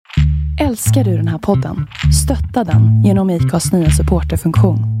Älskar du den här podden? Stötta den genom IKAs nya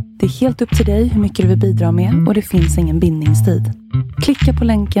supporterfunktion. Det är helt upp till dig hur mycket du vill bidra med och det finns ingen bindningstid. Klicka på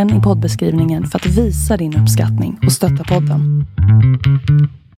länken i poddbeskrivningen för att visa din uppskattning och stötta podden.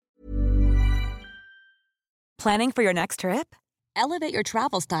 Planning for your next trip? Elevate your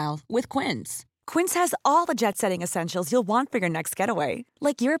travel style with Quince. Quince has all the jet-setting essentials you'll want for your next getaway,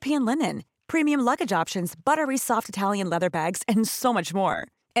 like European linen, premium luggage options, buttery soft Italian leather bags, and so much more.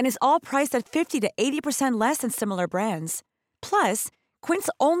 And is all priced at 50 to 80% less than similar brands. Plus, Quince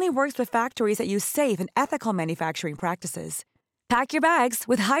only works with factories that use safe and ethical manufacturing practices. Pack your bags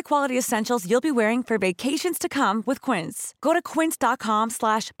with high-quality essentials you'll be wearing for vacations to come with Quince. Go to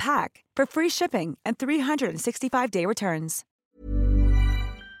quince.com/pack for free shipping and 365-day returns.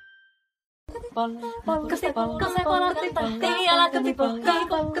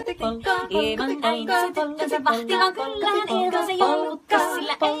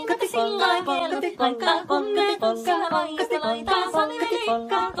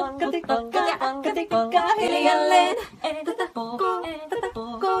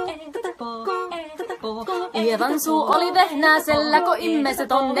 Ievan suu oli vehnäisellä, kun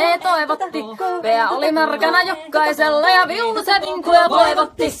immeset onnea toivotti. Pää oli märkänä jokaisella ja viulu se vinkuja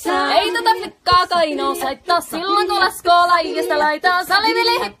voivotti. Ei tätä flikkaa kainous haittaa silloin, kun laskoo laijasta laitaa.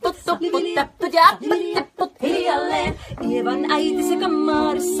 Salivili hipput, tupput, täpput ja äppät, tepput hiljalleen. Ievan äiti se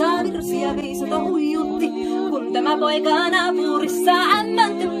kammarissa virsia viisota huijutti. Kun tämä poika naapurissa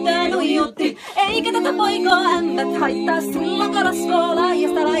ämmän tyttään uijutti. Eikä tätä poikaa ämmät haittaa silloin, kun laskoo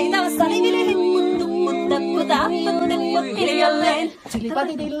laijasta laitaa. Salivili hipput.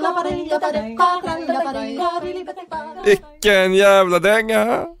 Vilken jävla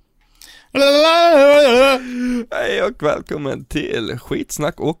dänga. Hej och välkommen till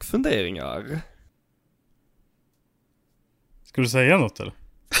Skitsnack och funderingar. Ska du säga något eller?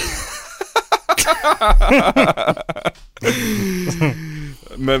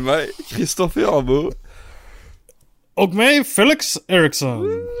 Med mig, Kristoffer Jabo. Och mig, Felix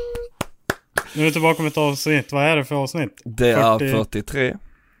Eriksson. Nu är vi tillbaka med ett avsnitt. Vad är det för avsnitt? Det är 43.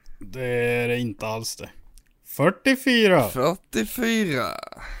 Det är det inte alls det. 44.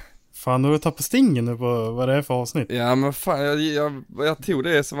 Fan, du har tappat stingen nu på vad det är för avsnitt. Ja, men fan, jag tog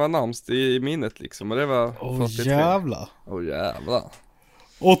det som var närmst i minnet liksom. Och det var 43. Jävlar.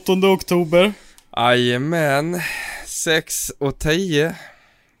 8 oktober. Jajamän. 6:10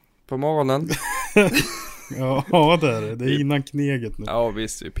 på morgonen. Ja, det är det. Det är innan kneget nu. Ja,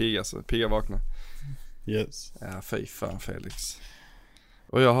 visst. Vi är pigga så. Pigga vakna. Yes. Ja, fy fan Felix.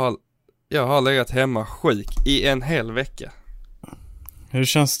 Och jag har legat hemma sjuk i en hel vecka. Hur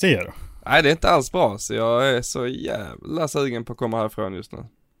känns det då? Nej, det är inte alls bra. Så jag är så jävla sugen på att komma härifrån just nu.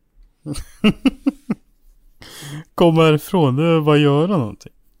 Komma härifrån? Det är bara göra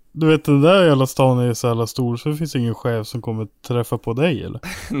någonting. Du vet, den där jävla stan är så jävla stor så det finns ingen chef som kommer träffa på dig, eller?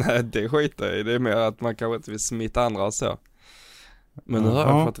 Nej, det skiter jag i. Det är mer att man kanske inte vill smitta andra och så. Men nu har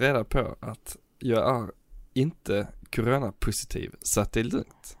jag fått reda på att jag är inte coronapositiv, så att det är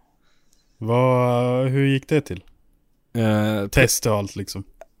lugnt. Hur gick det till? Test och allt liksom.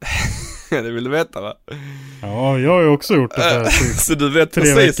 Det vill du veta, va? Ja, jag har ju också gjort det här. Så du vet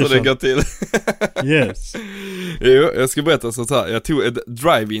precis hur det går till. Yes. Jo, jag ska berätta så här. Jag tog ett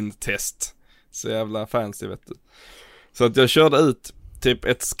drive-in-test. Så jävla fancy, vet du. Så att jag körde ut typ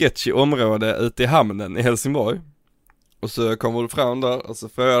ett sketchy område ute i hamnen i Helsingborg. Och så kommer du fram där och så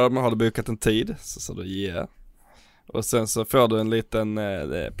frågar de, har du bokat en tid? Så sa du yeah. Och sen så får du en liten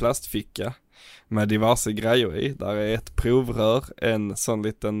plastficka med diverse grejer i. Där är ett provrör, en sån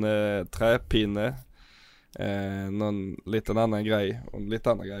liten träpinne, någon liten annan grej och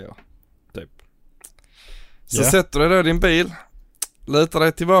lite andra grejer typ. Så sätter du då i din bil, lutar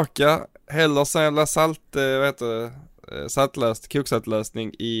dig tillbaka, häller så jävla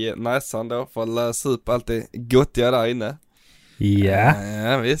koksaltlösning i näsan då för att lösa upp allt det gottiga där inne.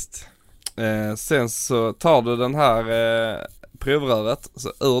 Ja, visst. Sen så tar du den här provröret, så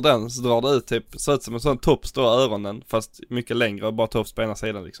ur den så drar du ut typ, så ut som en sån tops då öronen, fast mycket längre och bara tops på ena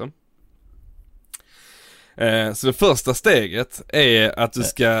sidan liksom. Så det första steget är att du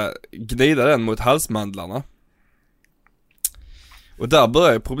ska gnida den mot halsmandlarna. Och där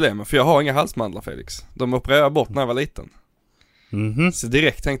börjar problemet, för jag har inga halsmandlar, Felix. De opererade bort när jag var liten. Så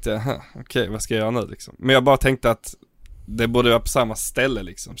direkt tänkte jag, okej, vad ska jag göra nu liksom? Men jag bara tänkte att det borde vara på samma ställe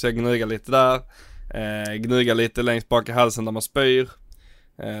liksom. Så jag gnuggar lite där, gnuggar lite längst bak i halsen där man spyr.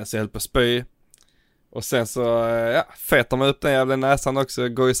 Så jag höll på att spy. Och sen så fetar man upp den jävla näsan också,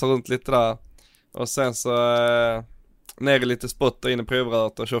 gojsar runt lite där. Och sen så ner i lite spott och in i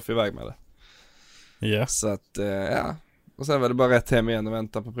provröret och tjoff iväg med det. Ja. Så att, Och sen var det bara rätt hem igen och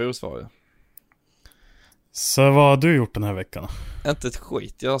vänta på provsvar. Så vad har du gjort den här veckan? Inte ett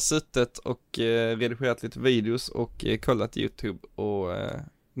skit. Jag har suttit och redigerat lite videos och kollat YouTube och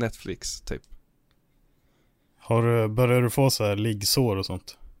Netflix typ. Börjar du få så här liggsår och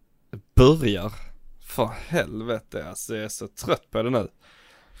sånt? Börjar. För helvete, alltså jag är så trött på det nu.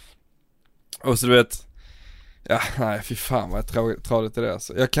 Och så du vet, ja nej fy fan vad tradigt det är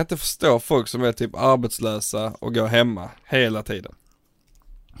alltså. Jag kan inte förstå folk som är typ arbetslösa och går hemma hela tiden.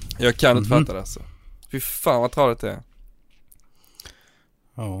 Jag kan inte fatta det alltså. Fy fan vad tradigt det är.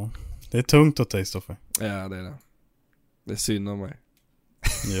 Ja, det är tungt åt dig, Stoffe. Ja det är det. Det är synd om mig.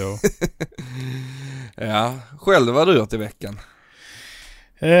 Ja. Ja, själv vad har du gjort i veckan?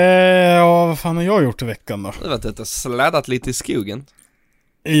 Ja, vad fan har jag gjort i veckan då? Du har varit ute och sladdat lite i skogen.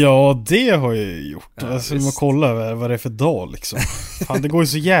 Ja, det har jag ju gjort. Ja, alltså, visst. man kollar vad det är för dag liksom. Fan, det går ju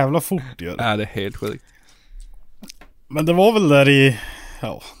så jävla fort gör det. Ja, det är helt sjukt. Men det var väl där i...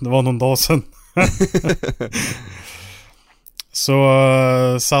 Ja, det var någon dag sedan.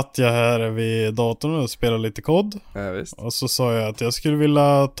 Så satt jag här vid datorn och spelade lite kod. Ja, visst. Och så sa jag att jag skulle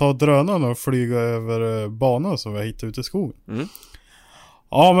vilja ta drönaren och flyga över banan som vi hittade ute i skogen. Mm.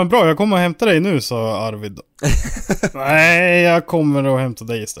 Ja men bra, jag kommer att hämta dig nu, sa Arvid. Nej, jag kommer att hämta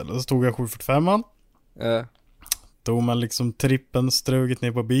dig istället. Så tog jag 745an. Ja. Tog man liksom trippen, struget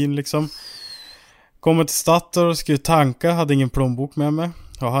ner på byn liksom. Kommer till Statoil, skulle tanka, hade ingen plånbok med mig.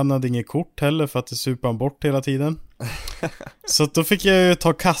 Och han hade ingen kort heller för att det super han bort hela tiden. Så då fick jag ju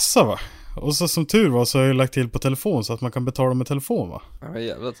ta kassa va. Och så som tur var så har jag lagt till på telefon så att man kan betala med telefon va. Ja, men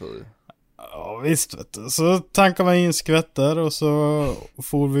jävla tur. Ja visst vet du. Så tankade man in skvätt där och så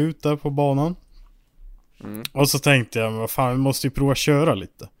får vi ut där på banan. Mm. Och så tänkte jag, vad fan, vi måste ju prova köra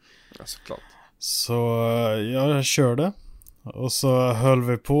lite. Ja, såklart. Så jag körde. Och så höll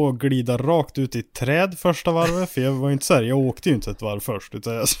vi på att glida rakt ut i ett träd första varvet. För jag var inte så här, jag åkte ju inte ett varv först.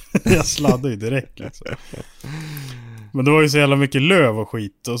 Utan jag sladdade ju direkt liksom. Men det var ju så jävla mycket löv och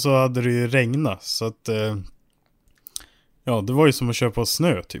skit. Och så hade det ju regnat. Så att ja, det var ju som att köra på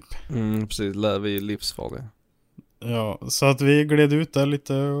snö typ. Precis, löv är livsfarliga. Ja, så att vi gled ut där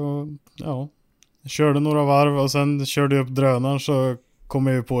lite och ja, körde några varv och sen körde jag upp drönaren så kom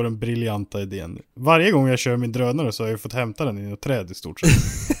jag ju på den briljanta idén. Varje gång jag kör min drönare så har jag fått hämta den i ett träd i stort sett.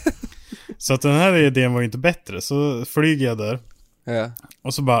 Så att den här idén var ju inte bättre. Så flyger jag där. Ja.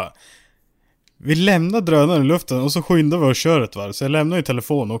 Och så bara vi lämnar drönaren i luften och så skyndar vi och kör ett varv. Så jag lämnar ju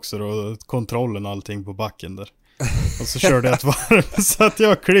telefon också då, och kontrollen och allting på backen där. Och så körde jag ett varv. Så att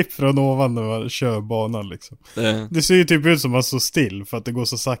jag klipp från ovan när man kör banan liksom. Det ser ju typ ut som att man står still för att det går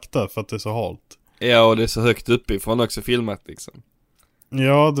så sakta för att det är så halt. Ja, och det är så högt uppifrån också filmat liksom.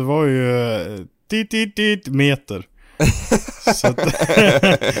 Ja, det var ju meter. Så att,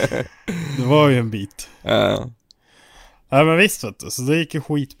 det var ju en bit. Ja. Ja men visst vet du, så det gick ju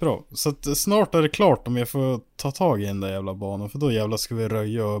skitbra. Så att snart är det klart om jag får ta tag i den där jävla banan. För då jävla ska vi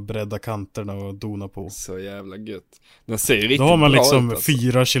röja och bredda kanterna och dona på. Så jävla gött. Den ser riktigt då har man bra liksom ut, alltså.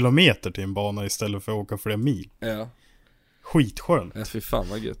 4 kilometer till en bana istället för att åka flera mil. Ja. Skitskönt. Ja, fy fan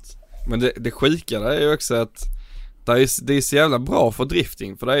vad gött. Men det sjuka där är ju också att det är så jävla bra för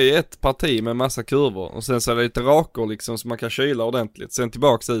drifting. För det är ju ett parti med massa kurvor. Och sen så är det lite rakor liksom så man kan kyla ordentligt. Sen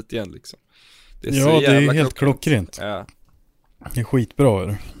tillbaks ut igen liksom. Det är ja, det är ju helt klockrent. Ja. Det är skitbra är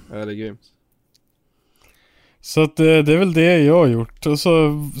det. Ja, det är grymt. Så att det är väl det jag har gjort. Och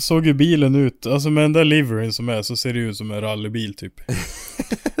så såg ju bilen ut. Alltså med den där liveryn som är så ser det ut som en rallybil typ.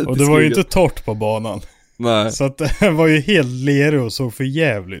 Och det var ju inte torrt på banan. Nej. Så att det var ju helt lerig och såg för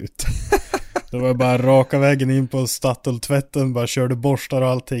jävligt ut. Det var bara raka vägen in på Statoil-tvätten. Bara körde borstar och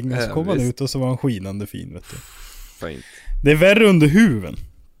allting. Och så kom han ut och så var han skinande fin vet du. Fint. Det är värre under huven.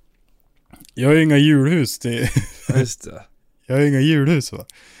 Jag har ju inga hjulhus till... Just det. Jag har ju inga hjulhus va.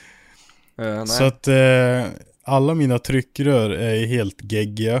 Nej. Så att alla mina tryckrör är helt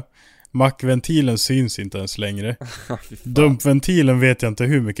geggiga. Mackventilen syns inte ens längre. Dumpventilen vet jag inte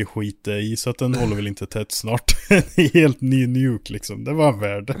hur mycket skit det är i. Så att den håller väl inte tätt snart. Helt ny nuke liksom. Det var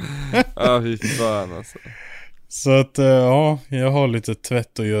värd. Ja, fy fan alltså. Så att ja, jag har lite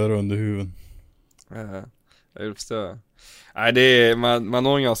tvätt att göra under huven. Ja, jag förstår. Nej, det är, man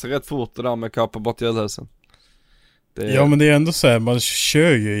ångrar sig rätt fort det där med att kapa bort hjulhusen. Ja, men det är ändå så här, man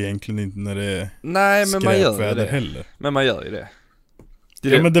kör ju egentligen inte när det är men man gör skräpväder det. heller. Men man gör ju det.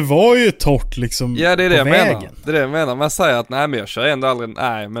 Ja, men det var ju torrt liksom. Ja, det är det jag vägen. menar. Det är det jag menar. Man säger att nej, men jag kör ändå aldrig.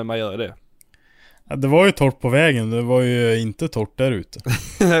 Nej, men man gör det. Ja, det var ju torrt på vägen. Det var ju inte torrt där ute.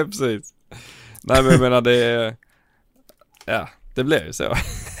 Nej, precis. Nej, men jag menar det är... Ja, det blev ju så.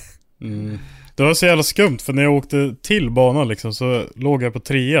 Mm. Det var så jävla skumt för när jag åkte till banan liksom så låg jag på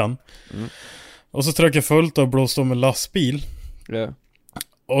 3:an. Och så tryckte jag fullt och blåste om en lastbil. Ja.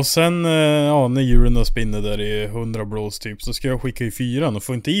 Och sen, när hjulen har spinner där i 100 blås typ, så ska jag skicka i 4 och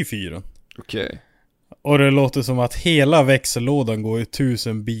får inte i 4. Okej. Och det låter som att hela växellådan går i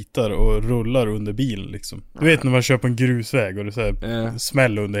 1000 bitar och rullar under bilen liksom. Du vet när man köper en grusväg och det så här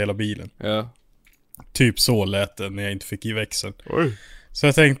smäll under hela bilen. Ja. Typ så lät det när jag inte fick i växeln. Oj. Så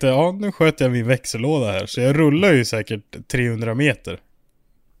jag tänkte, nu sköter jag min växellåda här. Så jag rullar ju säkert 300 meter.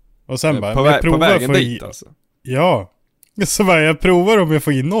 Och sen bara, på vägen dit alltså. Ja. Så bara, jag provar om jag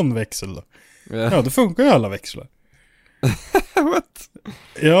får in någon växel då. Ja, då funkar ju alla växlar. What?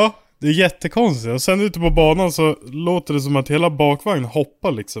 Ja, det är jättekonstigt. Och sen ute på banan så låter det som att hela bakvagnen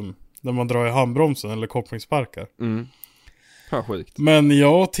hoppar liksom. När man drar i handbromsen eller kopplingsparkar. Ja, sjukt. Men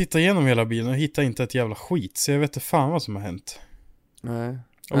jag tittar igenom hela bilen och hittar inte ett jävla skit. Så jag vet inte fan vad som har hänt. Nej.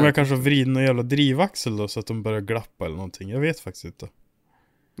 Om jag kanske vrider någon jävla drivaxel då så att de börjar glappa eller någonting. Jag vet faktiskt inte.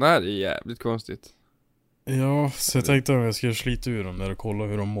 Nej, det är jävligt konstigt. Ja, så jag tänkte om jag skulle slita ur dem där och kolla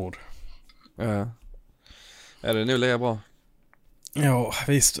hur de mår. Ja. Är det nu lika bra? Ja,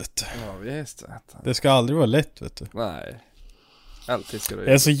 visst vet du. Ja, visst vet du. Det ska aldrig vara lätt vet du. Nej. Alltid ska du.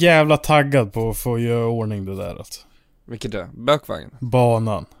 Jag är så jävla taggad på att få göra ordning det där alltså. Vilket då? Bakvagnen?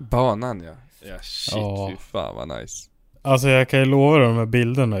 Banan, ja. Ja, shit. Ja. Fy fan vad nice. Alltså jag kan ju lova de här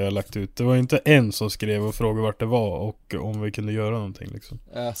bilderna jag lagt ut. Det var inte en som skrev och frågade vart det var och om vi kunde göra någonting liksom.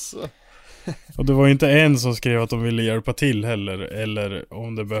 Alltså. Och det var inte en som skrev att de ville hjälpa till heller. Eller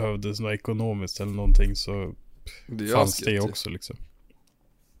om det behövdes något ekonomiskt eller någonting så det fanns det också liksom.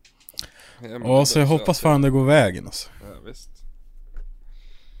 Ja, så jag hoppas fan det går vägen alltså. Ja, visst.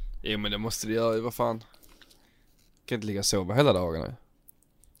 Jo, men det måste det göra, vad fan. Kan inte ligga och sova hela dagarna.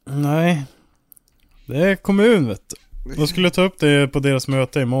 Nej. Det är kommun vet du. De skulle ta upp det på deras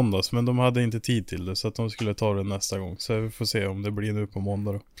möte i måndags, men de hade inte tid till det, så att de skulle ta det nästa gång. Så vi får se om det blir nu på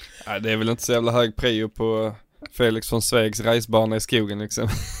måndag då. Nej, det är väl inte så jävla hög prio på Felix von Svegs racebana i skogen liksom.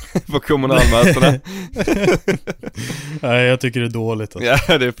 På kommunalmötena. Nej, jag tycker det är dåligt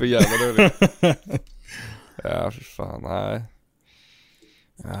alltså. Ja, det är för jävla dåligt. Ja, för fan, nej.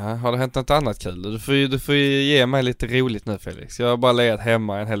 Ja, har det hänt något annat kul? Du får ju ge mig lite roligt nu Felix. Jag har bara legat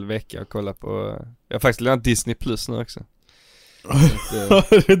hemma en hel vecka och kollat på... Jag har faktiskt lånat Disney Plus nu också.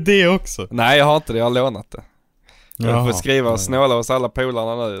 Har det också? Nej, jag har inte det, jag har lånat det. Jag får skriva och nej. snåla hos alla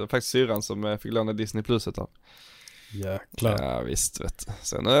polarna nu. Det är faktiskt syrran som fick låna Disney Plus ett tag. Jäklar. Ja, visst vet du.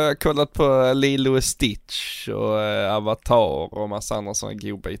 Sen har jag kollat på Lilo och Stitch och Avatar och massa andra sådana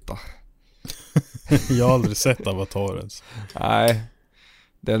godbitar. Jag har aldrig sett Avatar ens. Nej.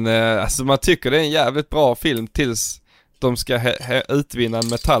 Den, alltså man tycker det är en jävligt bra film tills de ska utvinna en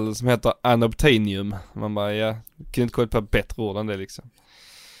metall som heter unobtainium. Man bara, ja, kan inte kolla på ett bättre ord än det liksom.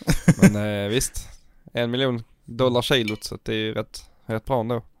 Men visst, $1 million kilot, så det är ju rätt bra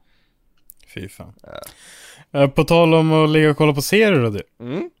ändå. Fy fan. Ja. På tal om att ligga och kolla på serier och det.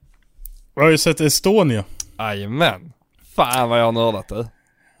 Jag har ju sett Estonia. Jajamän. Fan vad jag har nördat det.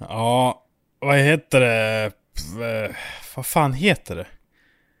 Ja, vad heter det? Vad fan heter det?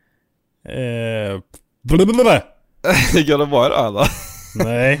 Går det bra idag eller?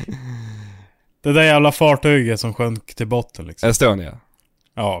 Nej. Det där jävla fartyget som sjönk till botten liksom. Estonia.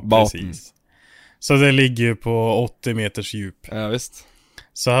 Ja, Botten. precis. Så det ligger ju på 80 meters djup. Ja, visst.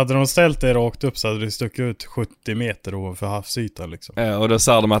 Så hade de ställt det rakt upp så hade det stuckit ut 70 meter ovanför havsytan liksom. Ja, och då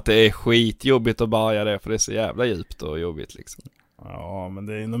sa de att det är skitjobbigt att bärga det, för det är så jävla djupt och jobbigt liksom. Ja, men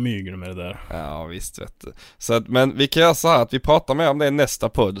det är nog mygel med det där. Ja, visst vet du. Så att, men vi kan göra så här att vi pratar mer om det i nästa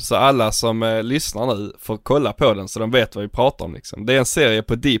podd, så alla som lyssnar nu får kolla på den så de vet vad vi pratar om liksom. Det är en serie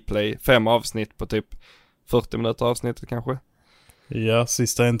på Dplay, 5 avsnitt på typ 40 minuter avsnittet kanske. Ja,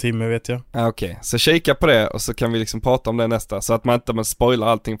 sista en timme vet jag. Ja, okej. Så kika på det och så kan vi liksom prata om det nästa, så att man inte spoilar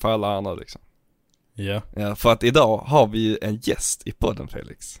allting för alla andra liksom. Ja. Ja, för att idag har vi ju en gäst i podden,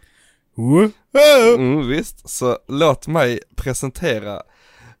 Felix. Visst, så låt mig presentera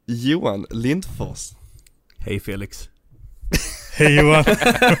Johan Lindfors. Hej Felix. Hej Johan.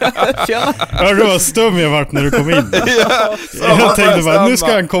 Ja, du var stum jag vart när du kom in. Ja, jag tänkte bara, nu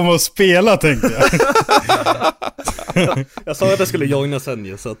ska han komma och spela, tänkte jag. Jag sa att jag skulle joina sen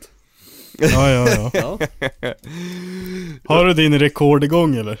ju, så att... Ja. Har du din rekord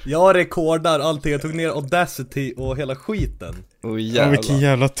igång eller? Jag rekordar allting, jag tog ner Audacity och hela skiten. Ja, vilken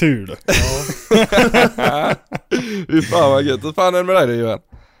jävla tur då. Fy fan vad gött. Hur fan är det med dig då, Johan?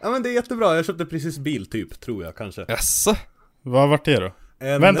 Ja, men det är jättebra, jag köpte precis bil typ, tror jag kanske. Jaså? Vad vart det då?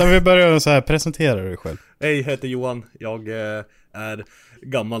 Vänta, vi börjar så här, presentera dig själv. Hej, jag heter Johan, jag är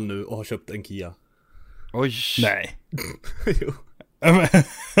gammal nu och har köpt en Kia. Oj. Nej. Jo.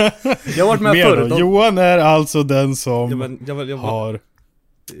 Jag har varit med förut. Johan är alltså den som jag har...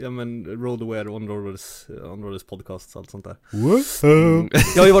 Ja men Roadaware, Onroaders podcast, allt sånt där. Woohoo.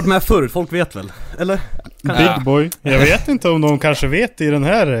 Jag har ju varit med förr, folk vet väl? Eller? Big boy. Jag vet inte om de kanske vet i den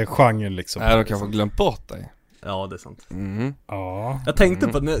här genren liksom. Nej, de kanske har glömt bort dig. Ja, det är sant. Ja. Jag tänkte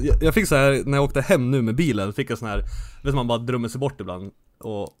på, jag fick så här när jag åkte hem nu med bilen, fick jag sån här, vet man bara drömmer sig bort ibland.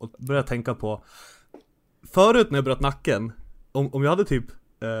 Och började tänka på, förut när jag bröt nacken, om jag hade typ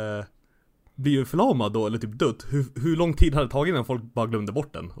blivit förlamad då, eller typ dött, hur lång tid hade det tagit innan folk bara glömde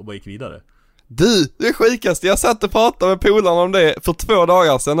bort den och bara gick vidare? Du, det är skikast. Jag satt och pratade med polarna om det för 2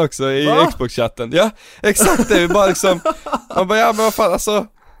 dagar sedan också i Xbox-chatten. Ja, exakt det. Vi bara liksom, man bara, ja men vad fan, alltså,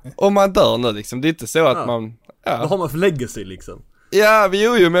 om man dör nu liksom, det är inte så att man... Ja. Vad har man för legacy liksom? Ja,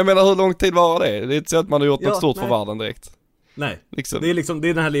 jo, men jag menar hur lång tid var det? Det är inte så att man har gjort något stort för världen direkt. Nej, liksom. Det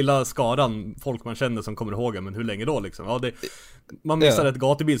är den här lilla skaran folk man känner som kommer ihåg, men hur länge då liksom? Ja, man missar ett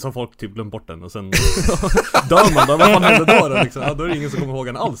gatubil som folk typ glömt bort den och sen dör man då, vad fan händer då liksom? Ja, då är det ingen som kommer ihåg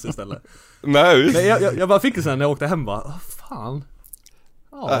den alls istället. Nej. Men jag bara fick det sen när jag åkte hem bara, fan.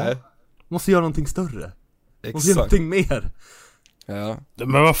 Ja, måste göra någonting större. Måste göra någonting mer. Ja.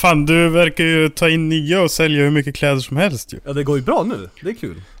 Men vad fan, du verkar ju ta in nya och sälja hur mycket kläder som helst ju. Ja, det går ju bra nu, det är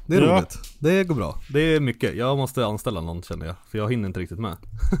kul. Det är roligt, det går bra. Det är mycket, jag måste anställa någon känner jag, för jag hinner inte riktigt med.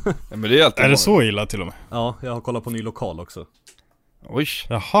 Ja, men det är alltid det så illa till och med? Ja, jag har kollat på ny lokal också. Oj.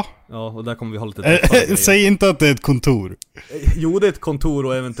 Jaha. Ja, och där kommer vi ha lite säg inte att det är ett kontor. Jo, det är ett kontor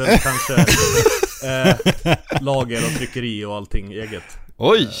och eventuellt kanske lager och tryckeri och allting eget.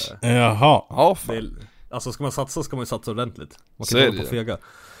 Oj. Jaha. Ja, fan. Alltså ska man satsa ska man ju satsa ordentligt. Man Så kan är inte hålla på fega.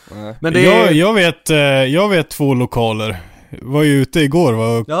 Men det är... jag vet 2 lokaler. Var ju ute igår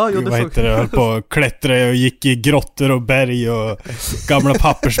vad heter det, höll på att klättra och gick i grottor och berg och gamla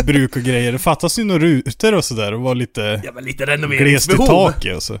pappersbruk och grejer. Det fattas ju några rutor och sådär och var lite, lite glest i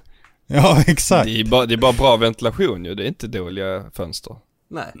taket och så. Ja, exakt. Det är bara bra ventilation ju, det är inte dåliga fönster.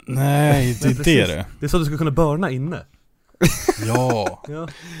 Nej, det är det. Det är så att du ska kunna börna inne. Ja.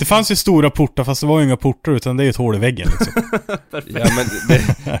 Det fanns ju stora portar, fast det var ju inga portar utan det är ju ett hål i väggen liksom. Ja, men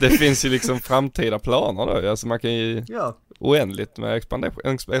det finns ju liksom framtida planer då. Alltså man kan ju oändligt med expansion.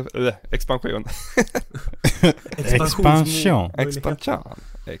 Expansion.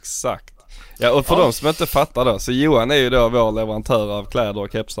 Exakt. Ja, och för de som inte fattar då, så Johan är ju då vår leverantör av kläder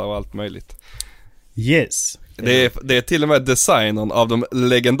och kepsar och allt möjligt. Yes. Det är till och med designern av de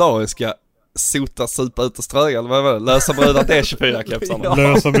legendariska Sota, supa ut och ströga, eller vad var det? Lösa brudar D24-kepsarna.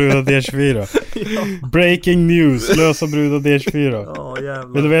 Lösa brudar D24. Breaking news, lösa brudar D24.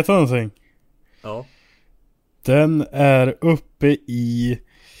 Jävlar. Vill du veta någonting? Ja. Den är uppe i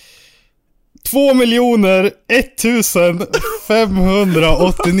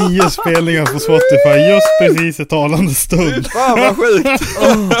 2.1589 spelningar på Spotify just precis i talande stund. Fan vad sjukt.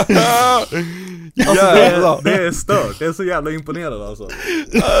 Alltså det är stört. Det är så jävla imponerande alltså.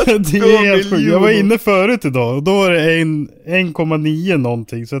 Det är helt sjukt. Jag var inne förut idag och då var det 1,9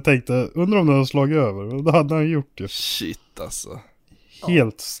 någonting, så jag tänkte, undrar om den har slagit över. Och då hade han gjort det. Shit alltså.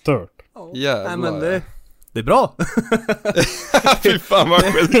 Helt stört. Jävlar. Nej, men det är bra. Fy fan vad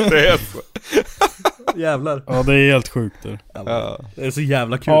sjukt det är. Jävlar. Ja, det är helt sjukt det. Ja. Det är så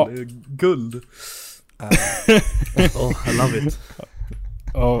jävla kul. Ja. Det är guld. I love it.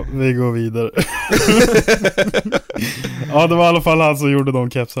 Ja, vi går vidare. Ja, det var i alla fall han som gjorde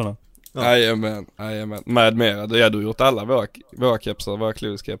de kepsarna. Jajamän. Med mera. Du har gjort alla våra kepsar, våra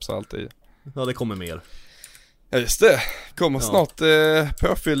kloskepsar alltid. Ja, det kommer mer. Ja, just det. Kommer snart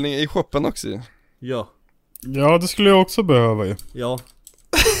påfyllning i shoppen också. Ja. Ja, det skulle jag också behöva ju. Ja.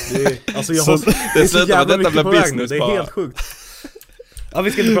 Alltså jag har det är så jävla mycket på väg nu. Det är helt sjukt. Ja,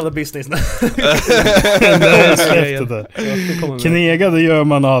 vi ska inte prata business nu. Knega, det gör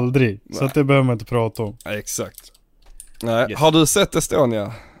man aldrig. Så att det behöver man inte prata om. Ja, exakt. Nej. Yes. Har du sett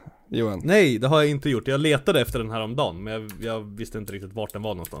Estonia, Johan? Nej, det har jag inte gjort. Jag letade efter den här om dagen, men jag visste inte riktigt vart den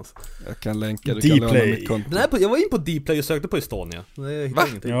var någonstans. Jag kan länka, du kan låna mitt konto. Jag var in på Dplay och sökte på Estonia. Jag hittade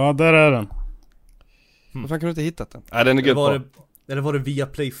ingenting. Ja, där är den. Varför kan du inte hittat den? Nej, den är gud bra. Eller var det via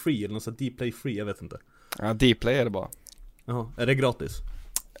Play Free eller något sånt, Dplay Free, jag vet inte. Ja, Dplay är det bara. Jaha, är det gratis?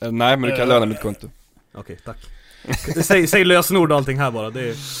 Nej, men du kan låna mitt konto. Okej, tack. Säg lösenord och allting här bara, så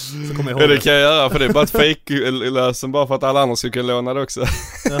kommer jag ihåg. Ja, det kan jag göra, för det är bara ett fake-lösen bara för att alla andra ska kunna låna det också.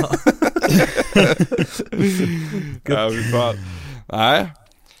 Ja. Ja, vi fan.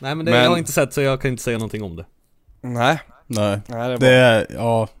 Nej, men det jag har inte sett, så jag kan inte säga någonting om det. Nej, det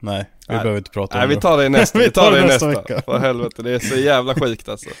är nej. Vi behöver inte prata om det. Nej, vi tar det i nästa. Vi tar det i nästa vecka. För helvete, det är så jävla sjukt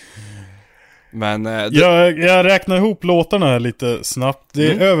alltså. Men jag räknar ihop låtarna här lite snabbt.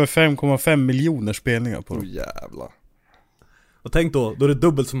 Det är över 5,5 miljoner spelningar på dem. Jävlar. Och tänk då är det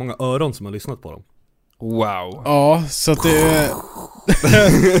dubbelt så många öron som har lyssnat på dem. Wow. Ja, så att det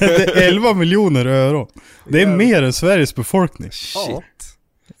är 11 miljoner euro. Det är mer än Sveriges befolkning. Shit.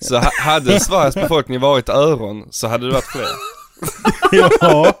 Så hade Sveriges befolkning varit öron så hade det varit fler.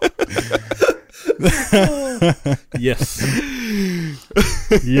 Ja. Yes.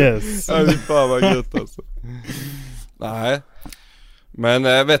 Yes. Ja, det är fan vad gött alltså. Nej. Men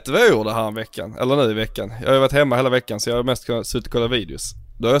vet du vad jag gjorde här en veckan? Eller nu i veckan? Jag har ju varit hemma hela veckan så jag har mest suttit och kollat videos.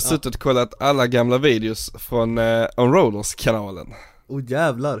 Då har jag suttit och kollat alla gamla videos från Onroaders-kanalen.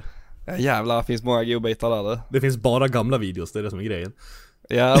 Jävlar. Ja jävlar, det finns många godbitar där. Det finns bara gamla videos, det är det som är grejen.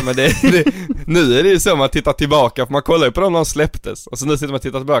 Ja men nu är det ju så man tittar tillbaka, för man kollar ju på dem när de släpptes. Och så nu sitter man och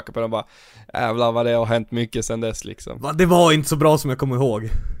tittar tillbaka på dem och bara jävlar vad det har hänt mycket sen dess liksom. Va, det var inte så bra som jag kommer ihåg.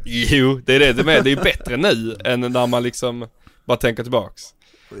 Jo, det är det med. Det är ju bättre nu än när man liksom bara tänker tillbaks.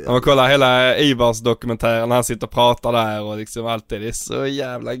 När man kollar hela Ivars dokumentären när han sitter och pratar där och liksom allt det är så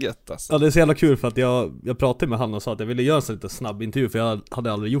jävla gött alltså. Ja, det är så jävla kul för att jag pratade med han och sa att jag ville göra en lite snabb intervju, för jag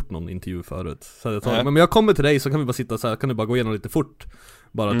hade aldrig gjort någon intervju förut. Så jag sa, men jag kommer till dig så kan vi bara sitta så här, kan du bara gå igenom lite fort.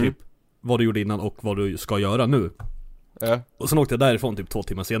 Bara typ vad du gjorde innan och vad du ska göra nu. Ja. Och sen åkte jag därifrån typ 2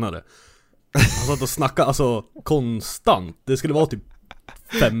 timmar senare. Han satt och snackade alltså konstant. Det skulle vara typ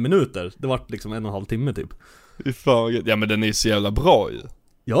 5 minuter. Det var liksom 1,5 timme typ. Fan vad gött. Ja men den är ju så jävla bra ju.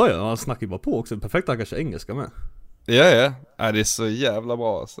 Ja, han snackar ju bara på också. Perfekt han kanske engelska med. Ja, det är så jävla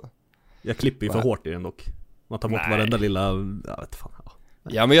bra alltså. Jag klipper ju för hårt i den dock. Man tar bort varenda lilla, jag vet fan.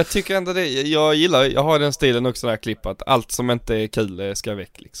 Ja men jag tycker ändå det, jag har den stilen också där klippat. Allt som inte är kul ska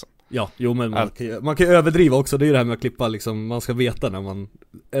väck liksom. Ja, jo men man kan ju överdriva också. Det är ju det här med att klippa liksom, man ska veta när man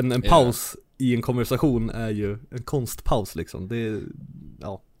en paus i en konversation är ju en konstpaus liksom. Det är,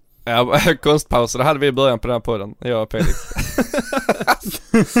 ja. Ja, konstpauser, det hade vi i början på den här podden. Jag och Felix.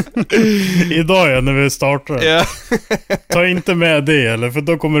 Idag när vi startar. Ja. Ta inte med det eller, för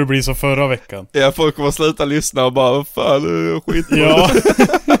då kommer det bli så förra veckan. Ja, folk kommer sluta lyssna och bara, vad fan, det är skit. Ja.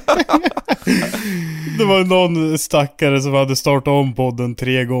 Det var någon stackare som hade startat om podden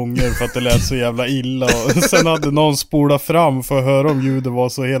 3 gånger för att det lät så jävla illa. Och sen hade någon spolat fram för att höra om ljudet var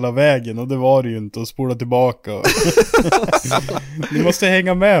så hela vägen. Och det var det ju inte, och spola tillbaka. Ni måste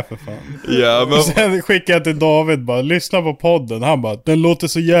hänga med för fan. Ja, men... Och sen skickade jag till David bara, lyssna på podden. Han bara, den låter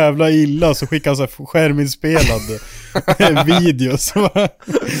så jävla illa. Så skickade han så skärminspelade videos.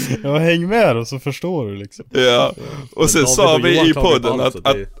 Jag häng med och så förstår du liksom. Ja, och sen sa vi i podden att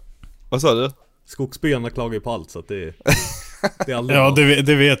vad sa du? Skogsbyarna klagar ju på allt så att det är aldrig ja, bra.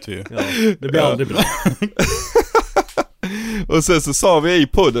 det vet vi ju. Ja, det blir aldrig bra. Och sen så sa vi i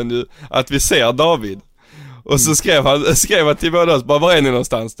podden ju att vi ser David. Och så skrev han till båda oss, bara var är ni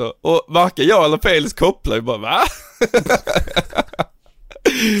någonstans då? Och varken jag eller Felix kopplar ju bara, va?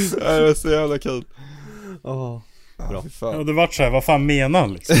 Ja, det var så jävla kul. Bra. Ja, det vart så här, vad fan menar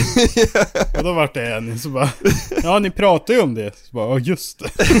han liksom? Och då vart det en så bara, ja ni pratar ju om det. Så bara, ja just det.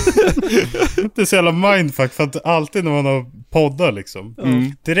 Det är så jävla mindfuck, för att alltid när man har poddar liksom,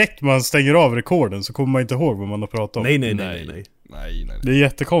 direkt man stänger av rekorden så kommer man inte ihåg vad man har pratat om. Nej. Det är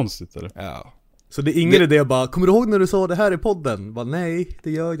jättekonstigt eller? Ja. Så det är ingen idé att bara, kommer du ihåg när du sa det här i podden? Bara, nej,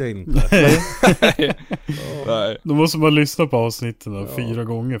 det gör jag inte. Nej. Då måste man lyssna på avsnitten 4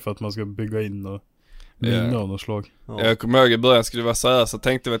 gånger för att man ska bygga in och minne av något slag. Jag kommer ihåg i början skulle det vara så här, så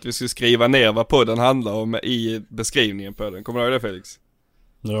tänkte vi att vi skulle skriva ner vad podden handlar om i beskrivningen på den. Kommer du ihåg det, Felix?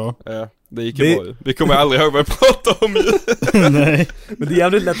 Ja. Det gick ju bra ju. Vi kommer aldrig ihåg vad vi pratar om ju. Nej. Men det är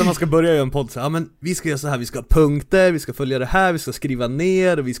jävligt lätt att man ska börja göra en podd så här, men vi ska göra så här, vi ska ha punkter, vi ska följa det här, vi ska skriva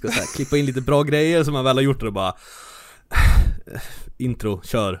ner, vi ska så här, klippa in lite bra grejer som man väl har gjort det och bara intro,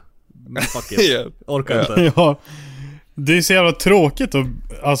 kör. Fuck it. Orkar inte. Ja. Det är så jävla tråkigt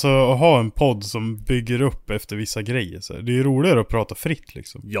att ha en podd som bygger upp efter vissa grejer så här. Det är ju roligare att prata fritt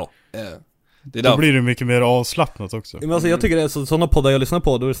liksom. Ja. Då blir det mycket mer avslappnat också. Men alltså, jag tycker det är sådana poddar jag lyssnar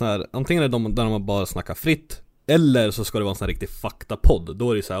på, då är det så här, antingen är det de där man bara snackar fritt, eller så ska det vara en sån här riktig faktapodd.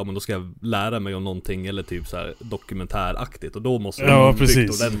 Då är det så här, ja, men då ska jag lära mig om någonting, eller typ så här dokumentäraktigt, och då måste det vara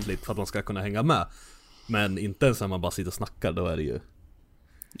byggt ordentligt för att man ska kunna hänga med. Men inte ens när man bara sitter och snackar, då är det ju...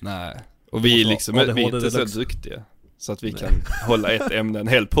 Nej. Och vi är liksom, vi är inte så duktiga så att vi kan hålla ett ämne, en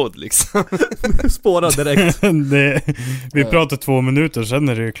hel podd liksom. Spåra direkt. Vi pratar 2 minuter, sen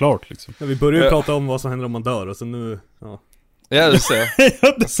är det ju klart liksom. Ja, vi börjar ju prata om vad som händer om man dör, och så nu, Ja, du ser.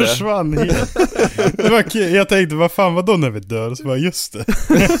 Ja, det försvann helt. Det var kul. Jag tänkte, vad fan, vad då när vi dör? Så bara, just det.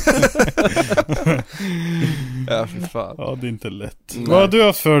 Ja, för fan. Ja, det är inte lätt. Nej. Vad har du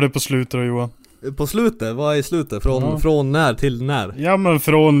haft för dig på slutet då, Johan? På slutet? Vad är i slutet? Från när till när? Ja, men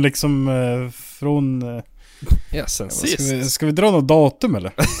från liksom, Ja, sen sist. Ska vi dra något datum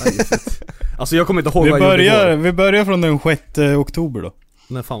eller? Alltså jag kommer inte ihåg vi börjar från den 6 oktober då.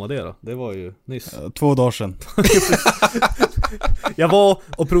 När fan var det då? Det var ju nyss. 2 dagar sedan. Jag var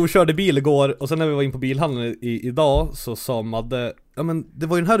och provkörde bil igår. Och sen när vi var in på bilhandeln idag, så sa Madde, ja men det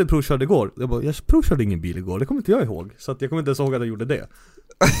var ju den här du provkörde igår. Jag provkörde ingen bil igår, det kommer inte jag ihåg. Så att jag kommer inte ens ihåg att jag gjorde det.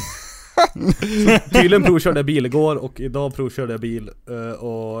 Tydligen provkörde jag bil igår. Och idag provkörde jag bil.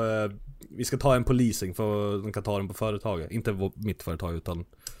 Och vi ska ta en på leasing, för de kan ta den på företaget. Inte mitt företag, utan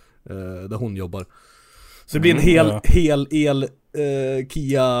där hon jobbar. Så det blir en hel el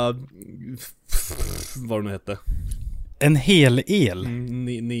Kia, vad det nu hette. En hel el?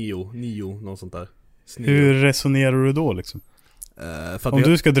 Nio, något sånt där. Hur resonerar du då liksom? För att om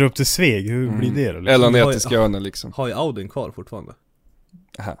du ska dra upp till Sveg, hur blir det då? Liksom? Eller ner till Skåne liksom. Har ju Audin kvar fortfarande.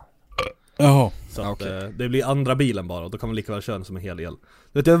 Jaha. Så att, det blir andra bilen bara, och då kan man lika väl köra som en hel el.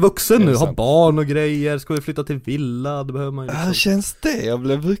 Du vet, jag är vuxen nu, har barn och grejer. Ska vi flytta till villa, då behöver man ju liksom... Hur känns det? Jag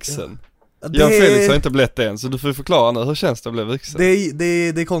blev vuxen. Ja, Jag och Felix har inte blivit det än, så du får förklara nu, hur känns det att bli vuxen?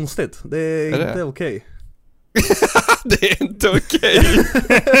 Det är konstigt. Det är inte okej. Det är inte okej.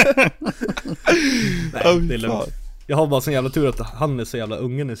 Nej, det är lugnt. Jag har bara sån jävla tur att han är så jävla,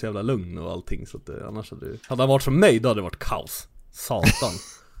 ungen är så jävla lugn och allting. Så att annars hade han varit som mig, då hade det varit kaos. Satan.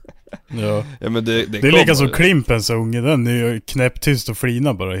 Ja men det är lika som Klimpens unge, den är ju knäpptyst och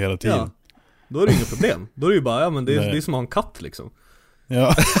flina bara hela tiden. Ja. Då är det inget problem. Då är det ju bara, ja men det är som att ha en katt liksom.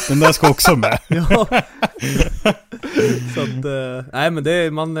 Ja, den där ska också med. Ja. Så att, nej men det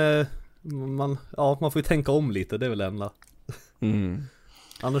är, man får ju tänka om lite, det är väl det enda.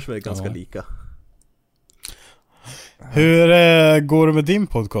 Annars är det ganska lika. Hur går det med din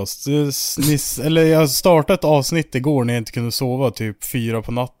podcast? Jag startade ett avsnitt igår när jag inte kunde sova typ 4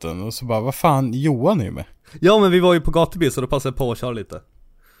 på natten. Och så bara, vad fan, Johan är ju med. Ja men vi var ju på gatubil, så då passade jag på att köra lite.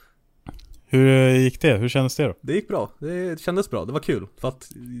 Hur gick det? Hur kändes det då? Det gick bra, det kändes bra, det var kul. För att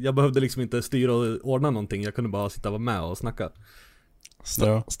jag behövde liksom inte styra och ordna någonting. Jag kunde bara sitta och vara med och snacka.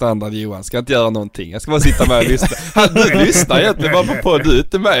 Standard Johan, ska inte göra någonting. Jag ska bara sitta med och lyssna. Du lyssnar egentligen bara på podd, du är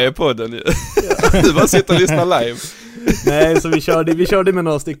inte med i podden. Du bara sitter och lyssnar live. Nej, så vi körde med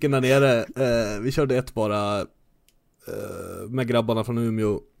några stycken där nere. Vi körde ett bara med grabbarna från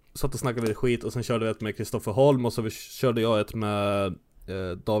Umeå. Satt och snackade lite skit. Och sen körde vi ett med Kristoffer Holm. Och så körde jag ett med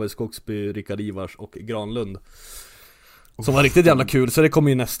David Skogsby, Rickard Ivars och Granlund. Som var riktigt jävla kul. Så det kommer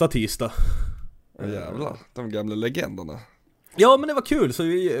ju nästa tisdag. Jävlar, de gamla legenderna. Ja men det var kul, så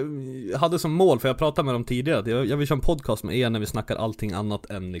vi hade som mål, för jag pratade med dem tidigare, att jag vill köra en podcast med er när vi snackar allting annat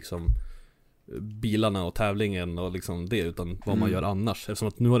än liksom bilarna och tävlingen och liksom det, utan vad man gör annars. Eftersom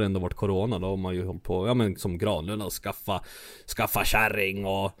att nu har det ändå varit corona, då har man ju hållit på, ja men som Granlund och skaffa kärring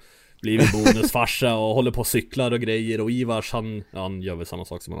och blivit bonusfarsa och håller på cyklar och grejer, och Ivars han gör väl samma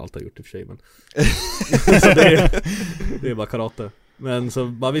sak som han alltid har gjort i och för sig, men så det är bara karate. Men så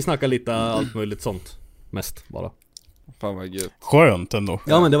bara vi snackar lite allt möjligt sånt, mest bara. Fan vad gud. Skönt ändå.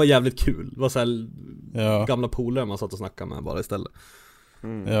 Ja men det var jävligt kul. Det var så här gamla polare man satt och snackade med bara istället.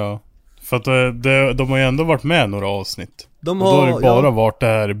 Ja. För att de har ju ändå varit med några avsnitt. Då har det bara varit det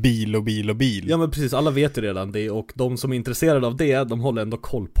här bil. Ja men precis, alla vet ju redan det. Och de som är intresserade av det, de håller ändå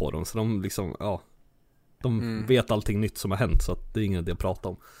koll på dem. Så de liksom, de vet allting nytt som har hänt. Så att det är ingen idé att prata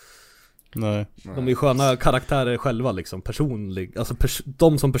om. Nej. De är sköna karaktärer själva liksom, personlig. Alltså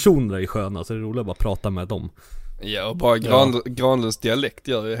de som personer är sköna, så det är roligt att bara prata med dem. Ja, och bara Granlunds dialekt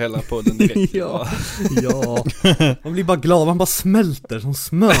gör ju hela podden direkt. Ja. Man blir bara glad, man bara smälter som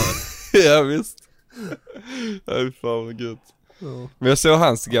smör. Ja, visst. Nej, fan vad gud. Ja. Men jag såg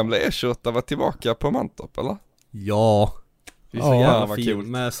hans gamla E28 var tillbaka på Mantorp, eller? Ja. Det är så jävla vad fin, kul.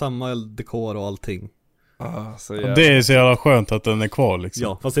 med samma dekor och allting. Så det är så jävla skönt att den är kvar liksom.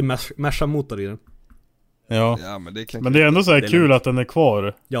 Ja, fast det är Merca-motor i den. Ja, men det är ändå så här kul att den är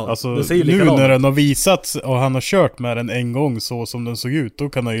kvar. Ja, alltså, nu när den har visats och han har kört med den en gång så som den såg ut, då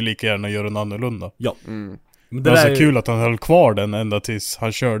kan han ju lika gärna göra den annorlunda. Ja. Men det är så kul att han höll kvar den ända tills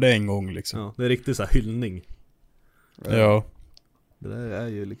han körde en gång liksom. Ja, det är riktigt så här hyllning. Ja. Det där är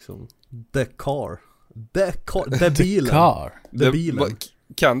ju liksom the bilen.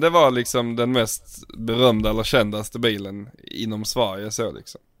 Kan det vara liksom den mest berömda eller kändaste bilen inom Sverige så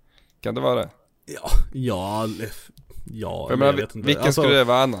liksom? Kan det vara det? Ja, jag vet inte. Vilken skulle det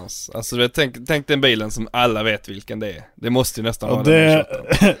vara annars? Alltså tänk den bilen som alla vet vilken det är. Det måste ju nästan vara den.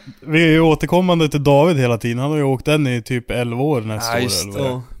 Vi är ju återkommande till David hela tiden. Han har ju åkt den i typ 11 år nästa år eller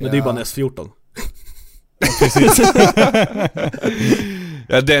vad. Ja, men det är bara en S14. Ja, precis.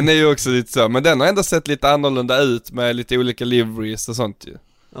 Ja, den är ju också lite så. Men den har ändå sett lite annorlunda ut med lite olika liveries och sånt ju.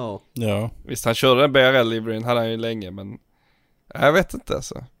 Ja. Visst, han körde den BRL-liveryn, hade han ju länge, men jag vet inte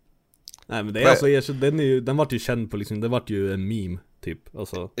alltså. Nej men det är alltså, den vart ju känd på liksom, det vart ju en meme typ,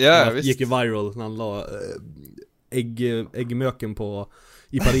 alltså. Ja, den visst. gick ju viral när han la äggmöken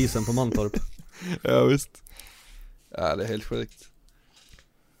i Parisen på Mantorp. Ja visst. Ja, det är helt sjukt.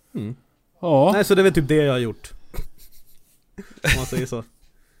 Ja. Nej, så det är väl typ det jag har gjort. Om man säger så.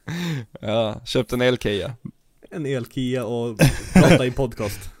 Ja, köpt en elkia. En elkia och prata i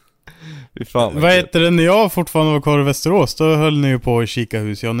podcast. Fy fan Vad heter det, när jag fortfarande var kvar i Västerås, då höll ni ju på att kika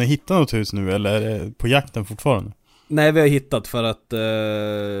hus. Har ni hittat något hus nu eller är det på jakten fortfarande? Nej, vi har hittat för att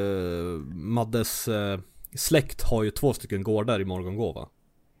Maddes släkt har ju 2 stycken gårdar i Morgongåva.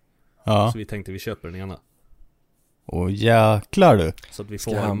 Ja. Så vi tänkte vi köper den ena. Åh jäklar du. Så att vi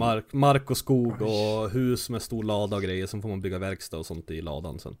får mark och skog och hus med stor lada och grejer. Sen får man bygga verkstad och sånt i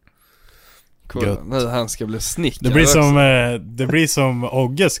ladan sen. Kolla, nu han ska bli snickare. Det blir som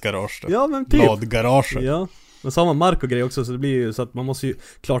Ogges garage då. Ja, men typ. Ladgarage. Ja, men så har man mark och grejer också, så det blir ju så att man måste ju,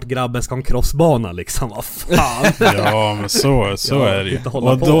 klart grabben ska ha en crossbana liksom, vad fan. Ja, men så är det ju.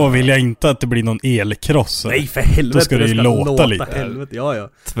 Och då vill jag inte att det blir någon elkross. Nej, för helvete. Då ska det ju låta lite. Helvete. Ja.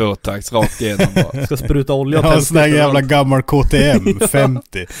 2-takts rakt igenom bara. Ska spruta olja och Ja, en sån där jävla gammal KTM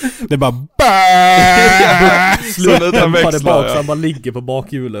 50. Det är bara Sluta utan bak, växlar. så han bara ligger på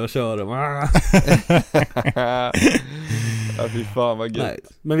bakhjulet och kör. Ja, fy fan vad gött. Nej,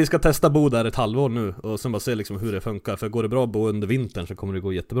 men vi ska testa bo där ett halvår nu och sen bara se liksom hur det funkar. För går det bra att bo under vintern så kommer det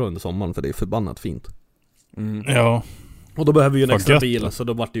gå jättebra under sommaren, för det är förbannat fint. Ja. Och då behöver vi ju en Vad extra gött bil, då. så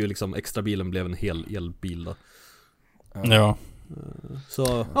då vart det ju liksom, extra bilen blev en hel elbil då. Ja.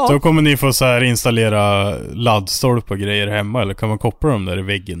 Så Så kommer ni få så här installera laddstolpar och grejer hemma, eller kan man koppla dem där i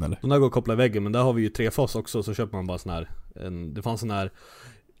väggen eller? de där går att koppla i väggen, men där har vi ju 3-fas också, så köper man bara sån här det fanns sån här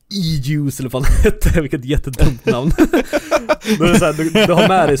E-juice eller vad det hette, vilket jättedumt namn. Då är det så här, du har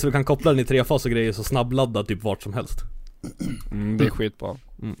med dig så du kan koppla den i 3-fas och grejer, så snabbladda typ vart som helst. Det är skitbra.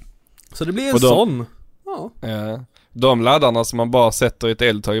 Så det blir en Och sån. Ja. De laddarna som man bara sätter i ett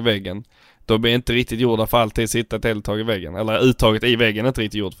eldtag i väggen, de är inte riktigt gjorda för alltid sitta ett eldtag i väggen. Eller uttaget i väggen är inte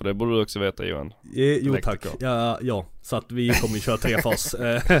riktigt gjort, för det borde du också veta, Johan. Jo tack. Ja, så att vi kommer ju köra 3-fas.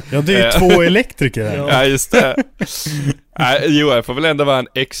 Ja, det är ju 2 elektriker här. Ja, just det. Johan får väl ändå vara en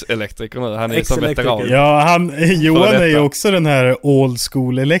ex-elektriker nu. Han är ju som veteran. Ja, Johan är ju också den här old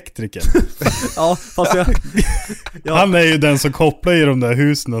school elektrikern. Ja, fast jag Han är ju den som kopplar i de där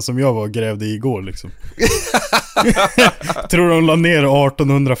husen som jag var och grävde i igår liksom. Tror de la ner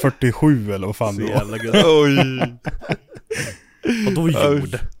 1847 eller vad fan det var. jävla gött. Oj. Och då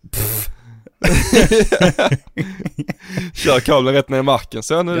jord. Kör kabeln rätt ner i marken,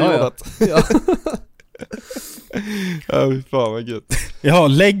 så nu är det jordat. Ja. Ja, fy fan vad gött. Ja,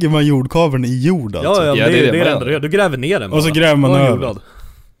 lägger man jordkabeln i jord alltså? Ja, Ja, det är det det man enda du gör. Du gräver ner den bara. Och så gräver man Och över. jordad.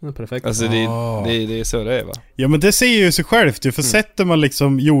 Ja, perfekt. Alltså det är så det är, va? Ja, men det säger ju sig självt ju, för sätter man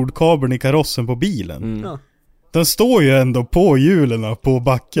liksom jordkabeln i karossen på bilen, Ja. den står ju ändå på hjulen på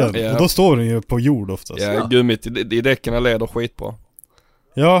backen. Ja. Och då står den ju på jord oftast. Ja, gummit i däcken leder skitbra.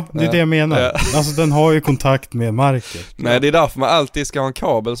 Ja, det är det jag menar. Ja. Alltså den har ju kontakt med marken. Nej, det är därför man alltid ska ha en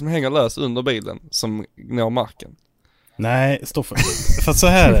kabel som hänger lös under bilen, som når marken. Nej, Stoffer. För att så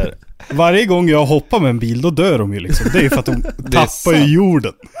här är det. Varje gång jag hoppar med en bil, då dör de ju liksom. Det är ju för att de tappar ju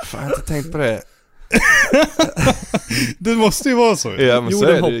jorden. Fan, jag har inte tänkt på det. Det måste ju vara så. Ja, men så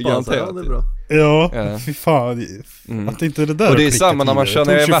Jorden är det ju hoppar alltså. garanterat. Ja, det är bra. Ja, Ja. fy fan. Att inte det där Och det är har samma när man klickat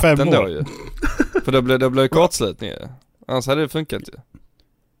kör ner i tidigare. Det tog vatten 25 då år. ju. För då blir det kortslutning ju. Annars hade det funkat ju.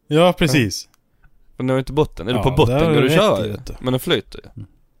 Ja, precis. För den är inte botten. Är du Ja, på där botten har går du du rätt köra i, ju. vet du. Men den flyter ju.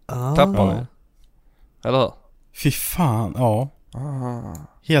 Ah. Tappar den. Eller hur? Fy fan, ja.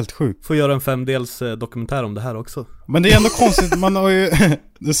 Helt sjukt. Får göra en 5-dels dokumentär om det här också. Men det är ändå konstigt, man har ju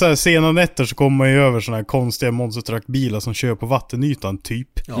det är så här, sena nätter så kommer man ju över såna här konstiga Monster Truck bilar som kör på vattenytan typ.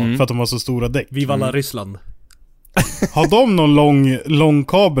 Ja. För att de har så stora däck. Viva la Ryssland. Har de någon lång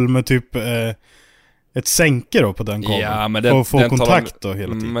kabel med typ ett sänke då på den kabeln? Ja, men för att få den tar kontakt då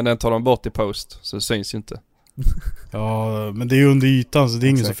hela tiden. Men den tar de bort i post, så det syns ju inte. Ja, men det är ju under ytan så det är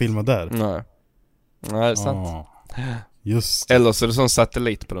ingen som filmar där. Nej. Nej, det är sant. Just det. Eller så är det sån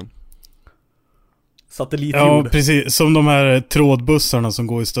satellit på den. Satellitjord. Ja, precis. Som de här trådbussarna som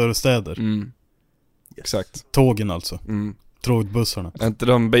går i större städer. Exakt. Tågen alltså. Trådbussarna. Inte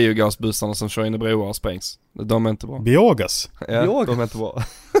de biogasbussarna som kör in i broar och sprängs. De är inte bra. Biogas? Ja, Biogas? de är inte bra.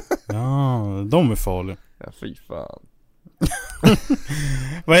 Ja, de är farliga. Ja, fy fan.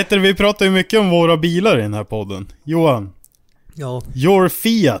 Vad heter det? Vi pratar ju mycket om våra bilar i den här podden. Johan, Ja. your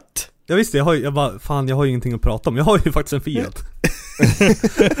Fiat. Jag visste, jag har ju ingenting att prata om. Jag har ju faktiskt en Fiat.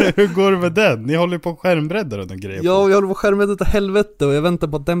 Hur går det med den? Ni håller ju på att skärmbredda den och grejer. Ja, jag håller på skärmen utav helvete och jag väntar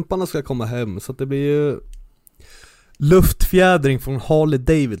på att dämparna ska komma hem. Så att det blir ju luftfjädring från Harley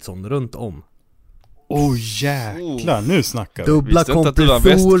Davidson runt om. Oh jäklar, nu snackar vi. Dubbla Visste inte att du var en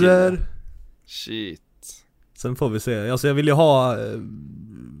kompressorer. Shit. Sen får vi se. Alltså jag vill ju ha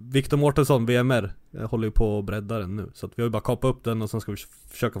Victor Mårtensson VMR. Jag håller ju på att bredda den nu. Så att vi har ju bara kapat upp den och sen ska vi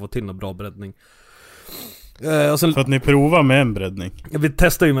försöka få till en bra breddning. Och sen, för att ni provar med en breddning. Ja, vi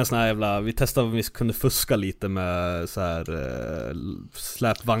testar ju med såna här jävla... Vi testade om vi kunde fuska lite med så här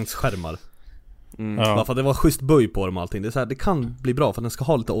släpvagnsskärmar. Bara för att det var schysst böj på dem och allting. Det är så här, det kan bli bra för den ska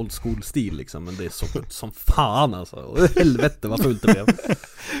ha lite old school stil liksom. Men det är så som fan alltså. Och helvete vad fullt det blev.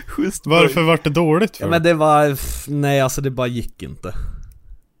 Varför var det dåligt för? Ja, men det var... Nej alltså det bara gick inte.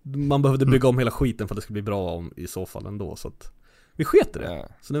 Man behövde bygga om hela skiten för att det skulle bli bra i så fall ändå. Så att vi sket i det. Ja.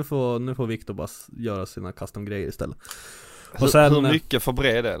 Så nu får Victor bara göra sina custom grejer istället. Och sen, hur mycket för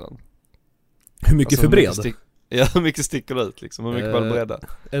bred är den? Hur mycket alltså, för bred? Hur mycket sticker det ut liksom? Hur mycket var det bredda?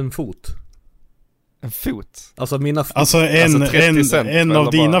 En fot. En fot? Alltså mina... en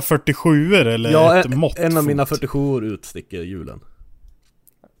av dina 47er eller ett mått en av fot. mina 47 utsticker hjulen.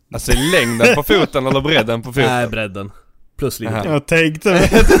 Alltså i längden på foten eller bredden på foten? Nej, bredden. Plus lite. Jag tänkte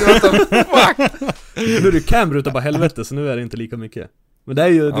Nu är det camera utav bara helvete, så nu är det inte lika mycket. Men det är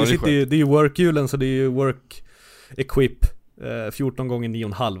ju, det är ju work-hjulen, så det är ju work equip 14 gånger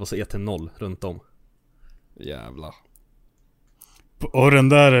 9,5 och så ET0 runt om. Jävlar. Och den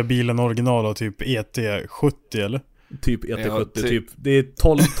där bilen original har typ ET70 eller? Typ ET70, ja, typ. Det är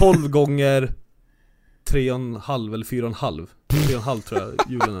 12 gånger 3,5 eller 4,5. 3,5 tror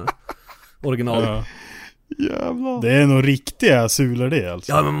jag hjulen är. Original. Ja. Jävlar. Det är nog riktiga sulor det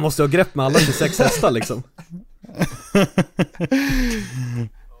alltså. Ja, men man måste ha grepp med alla 26 hästar liksom.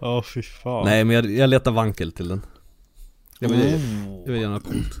 Fy fan. Nej, men jag letar vankel till den. Jag vill gärna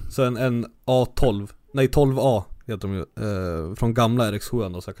coolt. Så en A12, nej 12A heter de ju, från gamla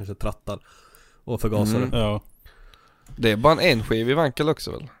RX7 då, så jag kanske trattar och förgasare. Ja. Det är bara en enskivig vankel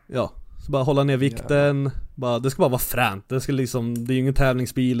också väl? Ja, så bara hålla ner vikten. Bara, det ska bara vara fränt. Det ska liksom, det är ju ingen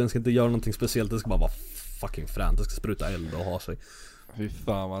tävlingsbil, den ska inte göra någonting speciellt. Det ska bara vara fucking fränt. Det ska spruta eld och ha sig. Fy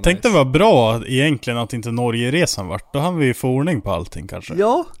fan vad Tänk det var bra egentligen att inte Norge-resan vart. Då hann vi ju få ordning på allting kanske.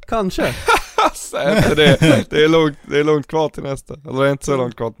 Ja, kanske. Säg inte det. Det är långt kvar till nästa. Eller det är inte så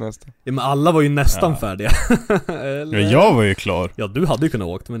långt kvar till nästa. Ja, men alla var ju nästan färdiga. Eller? Ja, jag var ju klar. Ja, du hade ju kunnat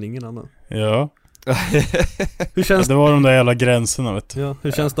åkt, men ingen annan. Ja. Hur känns det var de där jävla gränserna, vet du. Ja,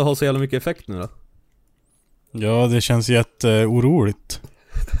 hur känns det att ha så jävla mycket effekt nu då? Ja, det känns jätteoroligt.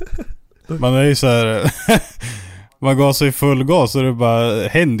 Man är ju så här man gasar i full gas och det bara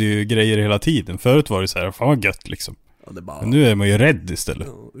händer ju grejer hela tiden. Förut var det så här, fan vad gött liksom. Ja, det bara... Men nu är man ju rädd istället.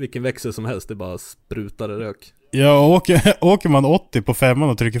 Ja, vilken växel som helst, det bara sprutar rök. Ja, åker man 80 på 5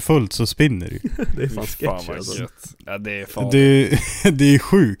 och trycker fullt så spinner det ju. Det är fan sketch alltså. Ja, det är fan. Det är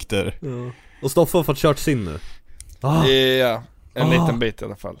sjukt där. Ja. Och Stoffe har fått kört sin nu. Ja, en liten bit i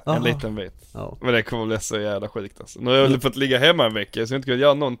alla fall. En liten bit. Ja. Men det kommer bli så jävla sjukt alltså. Nu har jag fått ligga hemma en vecka så jag inte kunnat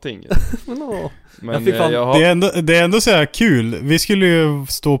göra någonting. Men jag har... det är ändå så här kul. Vi skulle ju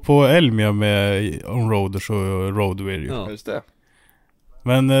stå på Elmia med Onroaders och Roadwear ju. Ja. Just det.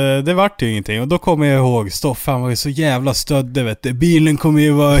 Men det vart ju ingenting. Och då kommer jag ihåg, Stoffan var ju så jävla stöddig, vet du. Bilen kommer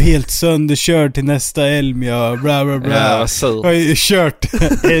ju vara helt sönderkörd till nästa Elmia, bla bla bla. Ja, vad sur. Jag har ju kört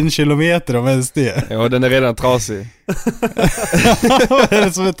 1 kilometer om ens det. Ja, den är redan trasig. Vad är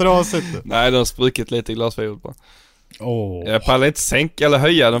det som är trasigt? Nej, den har spruckit lite i glasfiber på. Jag pallade inte sänka eller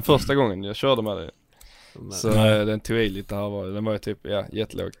höja den första gången jag körde med det. Så den tog i lite här. Den var ju typ,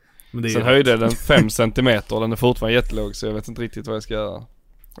 jättelåg. Sen höjde den 5 centimeter och den är fortfarande jättelåg, så jag vet inte riktigt vad jag ska göra.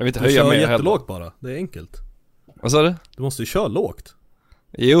 Jag vill inte höja mer heller. Jättelågt bara, det är enkelt. Vad sa du? Du måste ju köra lågt.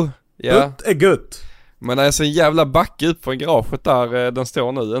 Jo, ja. Gött är gött. Men det är så en jävla backe upp från garaget där den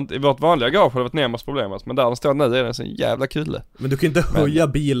står nu. I vårt vanliga garage har det varit Nemas problemet, men där den står nu är den så en jävla kulle. Men du kan inte höja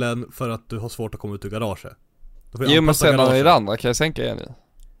bilen för att du har svårt att komma ut ur garaget. Jo, men sen när det är det andra kan jag sänka igen nu.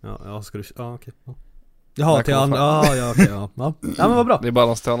 Ja, ska du... Ja, okej. Ja. Jaha, till andra... Ja, okej, ja. Ja, men vad bra. Det är bara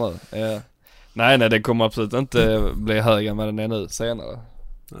den står nu. Nej, det kommer absolut inte bli högre än vad den är nu senare.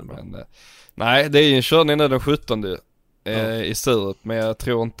 Nej, det är ju en körning nu den 17 i Sturup, men jag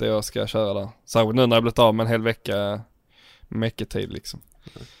tror inte jag ska köra där. Särskilt nu när jag blivit av med en hel vecka mecketid liksom.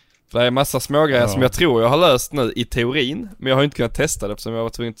 För det är en massa smågrejer som jag tror jag har löst nu i teorin, men jag har inte kunnat testa det eftersom jag var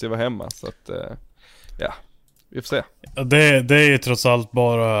tvungen att vara hemma. Så att, vi får se. Ja, det är ju trots allt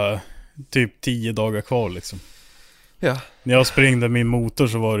bara typ 10 dagar kvar liksom. Ja. När jag springde min motor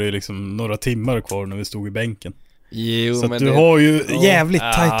så var det ju liksom några timmar kvar när vi stod i bänken. Jo, så men du har ju jävligt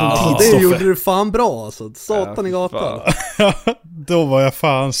tajt om tid. Det gjorde du fan bra alltså. Satan i gatan. Då var jag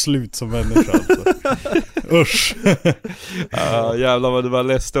fan slut som människa alltså. Usch. Jävlar vad du var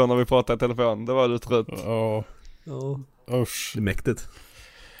less då när vi pratade i telefon. Då var du trött. Ja. Usch. Det är mäktigt.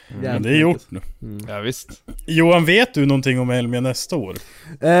 Men det är gjort nu. Ja visst. Johan, vet du någonting om Elmia nästa år?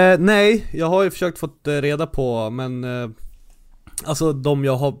 Nej, jag har ju försökt fått reda på, men alltså de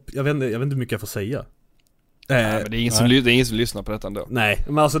jag vet inte hur mycket jag får säga. Nej, men det är ingen som lyssnar på detta ändå. Nej,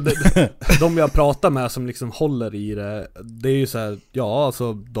 men alltså de jag pratar med som liksom håller i det är ju så här, ja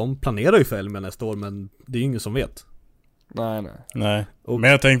alltså de planerar ju för Elmia nästa år, men det är ju ingen som vet. Nej. Men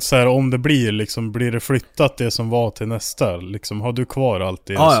jag tänkte så här, om det blir det flyttat det som var till nästa, liksom, har du kvar allt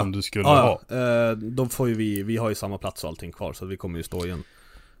det som du skulle ha? Då får ju vi har ju samma plats och allting kvar, så vi kommer ju stå igen.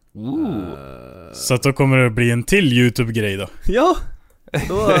 Så att då kommer det bli en till YouTube-grej då. Ja,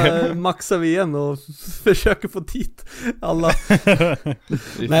 då maxar vi igen och försöker få dit alla.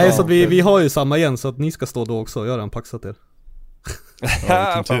 Nej, så vi har ju samma igen, så att ni ska stå då också. Jag har redan paxat er.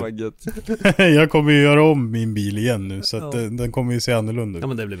 Ja, fan vad gött. Jag kommer ju göra om min bil igen nu, så att den kommer ju se annorlunda ut. Ja,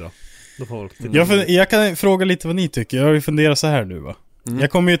 men det blir bra. Då får jag kan fråga lite vad ni tycker. Jag har ju funderat så här nu, va.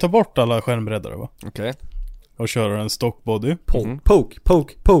 Jag kommer ju ta bort alla skärmbreddare, va. Okej. Och köra en stockbody. Poke.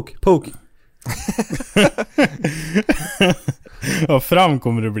 Ja, fram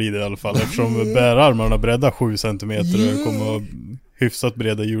kommer det bli det i alla fall, eftersom bärarmarna breddar 7 cm och jag kommer ha hyfsat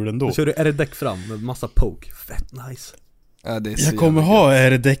breda hjul ändå. Då kör du R-däck fram med massa poke. Fett nice. Ja, det är jag kommer ha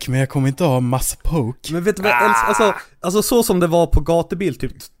R-däck, men jag kommer inte ha massa poke. Men vet du vad jag älskar? Alltså så som det var på gatubil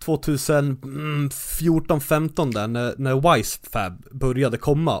typ 2014-15 där, när Wisefab började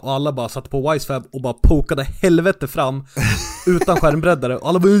komma och alla bara satt på Wisefab och bara pokade helvete fram utan skärmbreddare, och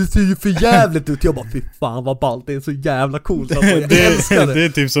alla bara, det ser ju för jävligt ut. Jag bara, fy fan vad ballt, det är så jävla coolt, alltså, jag älskar det. Det är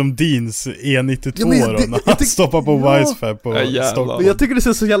typ som Deans E92 när han stoppar på Wisefab på Stockholm. Jag tycker det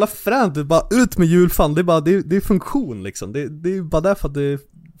ser så jävla fränt ut, bara ut med hjulfan, det är bara, det är funktion liksom. Det är bara därför att det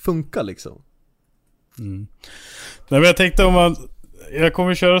funkar liksom. Nej, men jag tänkte jag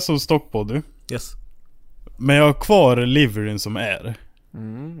kommer köra som stockbody. Yes. Men jag har kvar liveryn som är.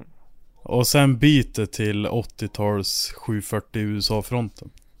 Och sen byter till 80-tals 740 USA-fronten.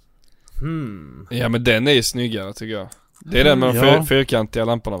 Ja, men den är ju snyggare tycker jag. Det är den med de fyrkantiga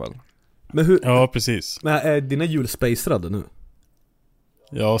lamporna väl? Men ja, precis. Men är dina hjul spacerade nu?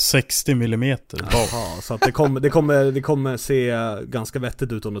 Ja, 60 millimeter. Jaha, så att det kommer se ganska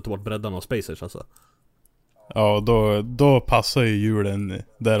vettigt ut om du tar bort breddan och spacers alltså. Ja, då passar ju hjulen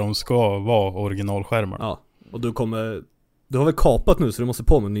där de ska vara, originalskärmar. Ja, och du har väl kapat nu så du måste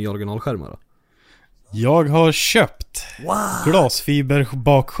på med nya originalskärmar då? Jag har köpt glasfiber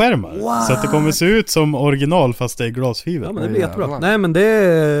bakskärmar. Så att det kommer se ut som original fast det är glasfiber. Ja, men det blir jättebra. Nej, men det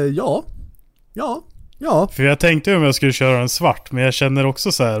är, ja. För jag tänkte om jag skulle köra en svart, men jag känner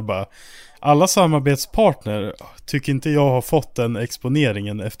också så här bara, alla samarbetspartner tycker inte jag har fått den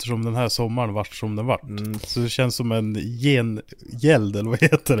exponeringen eftersom den här sommaren vart som den vart. Så det känns som en gengäld, eller vad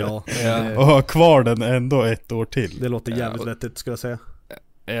heter det? Ja. Och ha kvar den ändå ett år till. Det låter jävligt vettigt, skulle jag säga.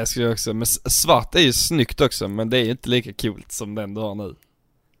 Jag skulle också, men svart är ju snyggt också, men det är inte lika coolt som den du har nu.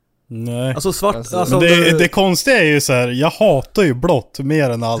 Nej. Alltså svart, alltså det konstiga är ju så här, jag hatar ju blått mer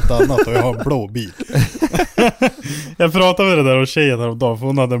än allt annat och jag har en blå bil. Jag pratade med det där och tjejen häromdagen, för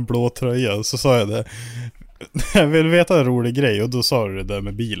hon hade en blå tröja, och så sa jag det. Jag vill veta en rolig grej, och då sa du det där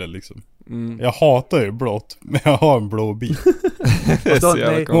med bilen liksom. Jag hatar ju blått, men jag har en blå bil.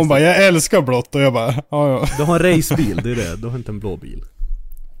 Hon bara, jag älskar blått, och jag bara, ja. Du har en racebil, det är det, du har inte en blå bil.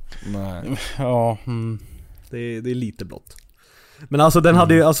 Nej. Ja. Det är lite blått. Men alltså den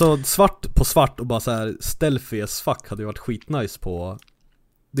hade ju, alltså svart på svart och bara så här stealthy as fuck hade ju varit skitnice på.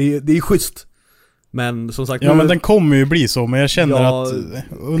 Det är schysst. Men som sagt, ja, men den kommer ju bli så, men jag känner att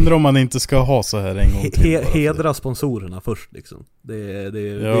undrar om man inte ska ha så här en gång till. Hedra sponsorerna först liksom. Det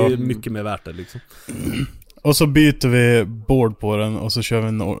är mycket mer värt det liksom. Och så byter vi board på den, och så kör vi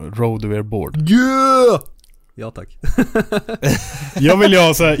en roadwear board. Yeah! Ja, tack.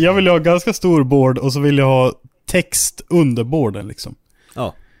 Jag vill ha ganska stor board, och så vill jag ha text under boarden liksom.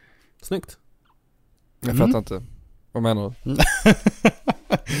 Ja. Snyggt. Jag fattar inte. Vad menar du?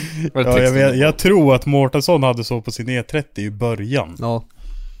 Jag tror att Mårtensson hade så på sin E30 i början. Ja.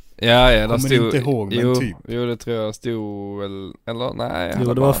 Ja, där stod, inte ihåg, men typ. Jo, det tror jag stod väl, eller nej.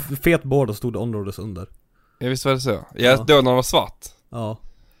 Jo, det var fet board och stod onroaders under. Ja, visst var det så. Ja, då när den var svart. Ja.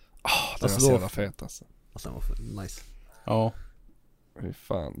 Det var så jävla fet alltså. Alltså den var nice. Ja. Fy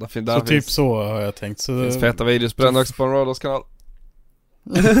fan. Där så typ så har jag tänkt. Så det finns feta videos på den också på en Roaders kanal.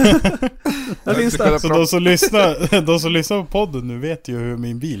 Så de som lyssnar på podden nu vet ju hur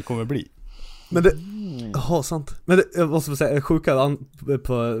min bil kommer bli. Men det, sant. Men det, jag måste säga, sjuka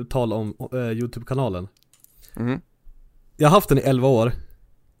på tal om YouTube-kanalen. Jag har haft den i 11 år.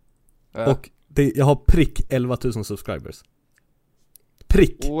 Och jag har prick 11 000 subscribers.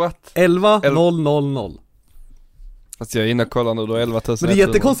 Prick. What? 11 000. Fast jag är inne och kollar nu, då 11 000. Men det är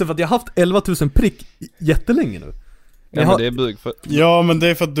jättekonstigt för att jag har haft 11 000 prick jättelänge nu. Ja, men det är bug för... Ja, men det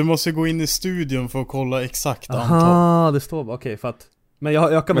är för att du måste gå in i studion för att kolla exakt antal. Aha, det står bara, okej, för att... Men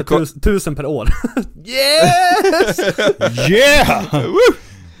jag ökar med 1000 per år. Yes! Yeah!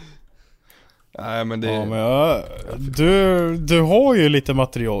 Nej, men det... Ja, men du har ju lite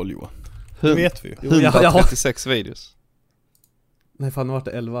material, Johan. Det vet vi ju. 136 videos. Nej, fan, nu vart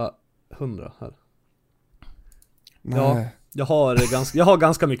det 1100 här. Nej. Ja, jag har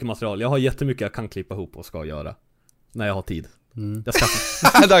ganska mycket material. Jag har jättemycket jag kan klippa ihop och ska göra. När jag har tid. Jag ska...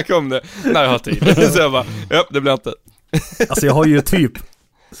 Där kom det. När jag har tid. Så jag bara, ja, det blir inte. Alltså jag har ju typ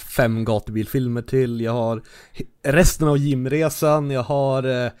 5 gatubilfilmer till. Jag har resten av gymresan. Jag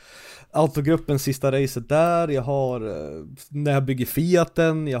har autogruppens sista racet där. Jag har när jag bygger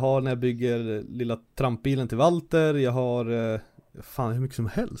Fiaten. Jag har när jag bygger lilla trampbilen till Walter. Jag har fan hur mycket som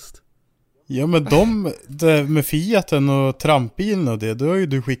helst. Ja, men det med Fiaten och trampbilen och det har ju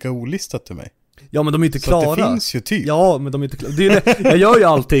du skickat olistat till mig. Ja, men de är inte så klara. Det finns ju typ. Ja, men de är inte klara. Det är det. Jag gör ju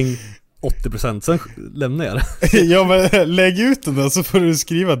allting 80%, sen lämnar jag det. Ja, men lägg ut den då så får du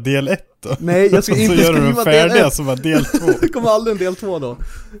skriva del 1 då. Nej, jag ska inte skriva del 1. Så gör du den färdiga som var del 2. Det kommer aldrig en del 2 då.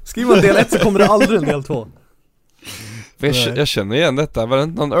 Skriver man del 1 så kommer det aldrig en del 2. Jag känner igen detta. Var det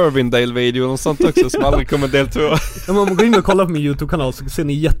inte någon Irvindale-video och sånt också som aldrig kommer del 2? Ja, men om man går in och kollar på min YouTube-kanal så ser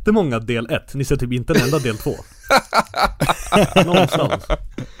ni jättemånga del 1. Ni ser typ inte en enda del 2. Någonstans.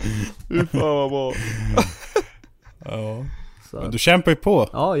 Fan vad bra. Ja. Så. Men du kämpar ju på.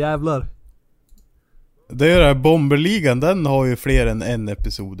 Ja, jävlar. Det är ju det här Bomberligan, den har ju fler än en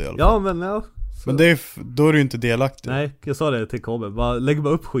episod i alla fall. Ja, men ja. Så. Men det är, då är du inte delaktig. Nej, jag sa det till KB. Bara, lägg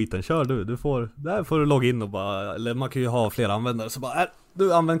bara upp skiten, kör du. Där får du logga in och bara... Eller man kan ju ha flera användare. Så bara,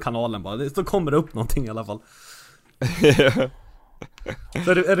 du använder kanalen bara. Så kommer det upp någonting i alla fall.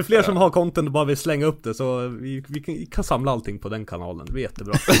 Så är det fler som har content och bara vill slänga upp det, så vi kan samla allting på den kanalen. Det är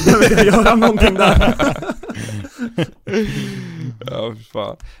jättebra. Jag vill göra någonting där. Ja,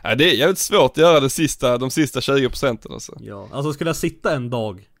 fan. Ja, det är jävligt svårt att göra de sista 20% alltså. Ja, alltså skulle jag sitta en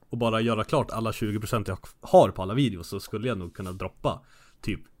dag och bara göra klart alla 20% jag har på alla videos, så skulle jag nog kunna droppa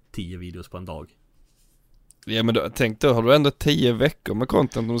typ 10 videos på en dag. Ja, men tänk då, har du ändå 10 veckor med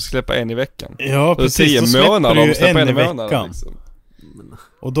content om du ska släppa en i veckan. Ja, precis. 10 månader om du släpper en i veckan. månaden liksom.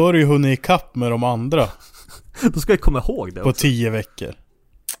 Och då har du ju hunnit ikapp med de andra. Då ska jag komma ihåg det på också. 10 veckor.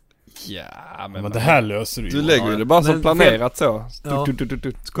 Ja, men det här löser du ju. Du lägger ju det bara som planerat så. Ja.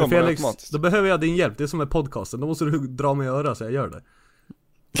 Kommer Felix, automatiskt. då behöver jag din hjälp. Det är som med podcasten. Då måste du dra mig i öra så jag gör det.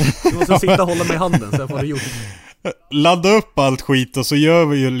 Du måste sitta och hålla mig i handen så jag får det gjort. Ladda upp allt skit och så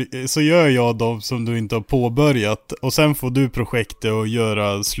gör jag dem som du inte har påbörjat. Och sen får du projektet och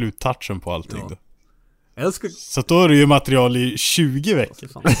göra sluttouchen på allting då. Så då är det ju material i 20 veckor.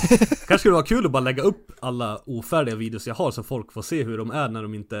 Kanske skulle vara kul att bara lägga upp alla ofärdiga videos jag har, så folk får se hur de är när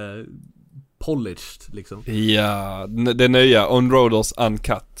de inte är polished liksom. Ja, det nya On-Roaders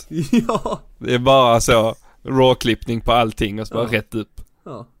Uncut. Ja. Det är bara så raw-klippning på allting och så bara rätt upp.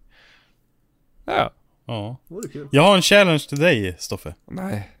 Ja. Det kul. Jag har en challenge till dig, Stoffe.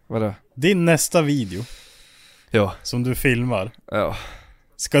 Nej, vadå? Din nästa video. Ja. Som du filmar. Ja.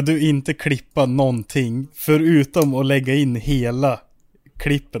 Ska du inte klippa någonting förutom att lägga in hela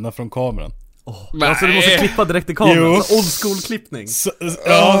klipperna från kameran. Alltså du måste klippa direkt i kameran. Så old school klippning. Så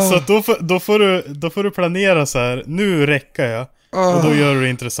då får du planera så här. Nu räcker jag. Och då gör du det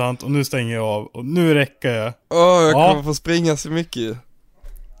intressant. Och nu stänger jag av. Och nu räcker jag. Jag kommer få springa så mycket.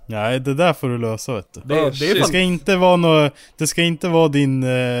 Nej, det där får du lösa, vet du. Det ska inte vara din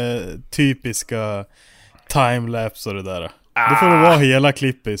typiska timelapse och det där. Då får det vara hela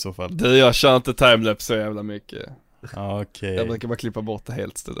klippet i så fall. Du, jag kör inte timelapse så jävla mycket. Okej. Jag brukar bara klippa bort det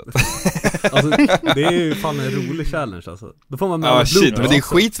helt stället. Alltså, det är ju fan en rolig challenge alltså. Då får man med shit, men det är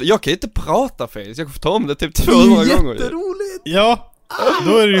skit. Jag kan inte prata Felix. Jag får ta om det typ 200 gånger. Det är jätteroligt. Ja,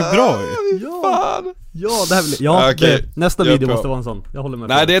 då är det ju bra ju. Fan. Ja, det här vill jag. Okay. Nästa video måste vara en sån. Jag håller med.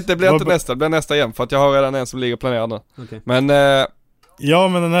 Nej, det blir inte nästa. Det blir nästa igen. För att jag har redan en som ligger planerad nu. Okay. Men ja,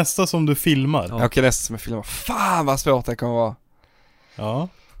 men den nästa som du filmar. Ja. Okej, nästa som jag filmar. Fan vad svårt det kommer vara.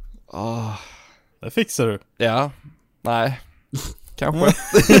 Ja. Det fixar du. Ja. Nej. Kanske.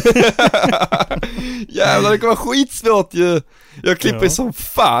 Jävlar, det kommer vara skitsvårt ju. Jag klipper som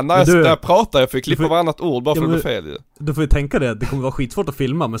fan när jag pratar. Jag får klippa varannat ord bara för att det blir fel ju. Du får ju tänka det. Det kommer vara skitsvårt att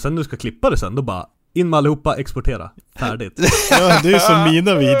filma. Men sen när du ska klippa det sen, då bara in med allihopa, exportera. Färdigt. Ja, det är ju som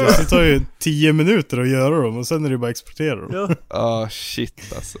mina videos. Det tar ju 10 minuter att göra dem. Och sen är det bara att exportera dem. Ja.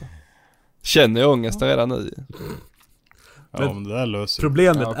 Shit alltså. Känner jag ångest redan nu. Ja, men det där löser.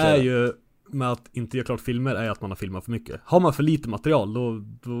 Problemet är ju med att inte göra klart filmer är att man har filmat för mycket. Har man för lite material då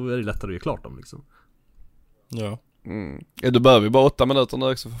är det lättare att göra klart dem liksom. Ja. Ja, du behöver ju bara 8 minuter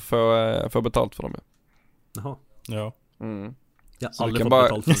nu också för att få betalt för dem. Jaha. Ja. Jag har Så aldrig du kan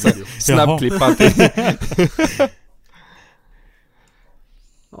fått bara betalt för en video. snabbklippa allting.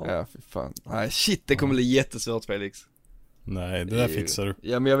 Ja, fy fan. Nej, shit, det kommer bli jättesvårt, Felix. Nej, det där fixar du.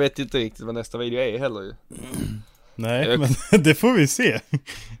 Ja, men jag vet inte riktigt vad nästa video är heller ju. Nej, men det får vi se.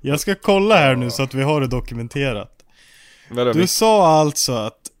 Jag ska kolla här nu så att vi har det dokumenterat. Vadå, Du sa alltså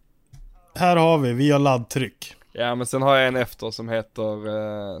att här har vi har laddtryck. Ja, men sen har jag en efter som heter,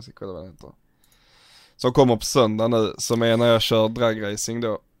 jag ska kolla vad den heter. Som kommer på söndag nu, som är när jag kör dragracing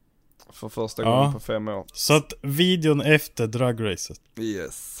då. För första gången på 5 år. Så att videon efter dragracet,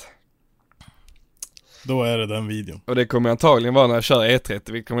 Yes. då är det den videon. Och det kommer antagligen vara när jag kör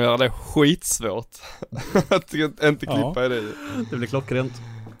E30. Vi kommer göra det skitsvårt. Att inte klippa i det. Det blir klockrent.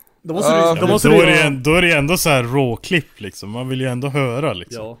 Då Då är det ändå så här råklipp liksom. Man vill ju ändå höra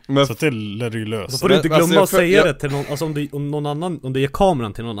liksom. Ja. Men Så att det lär du ju Då lösa. får du inte glömma Alltså, att säga det till någon, alltså om någon annan, om du ger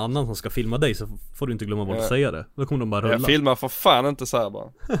kameran till någon annan som ska filma dig, så får du inte glömma bort att säga det. Då kommer de bara rulla. jag filmar för fan inte så här bara.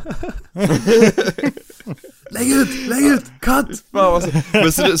 Lägg ut, cut!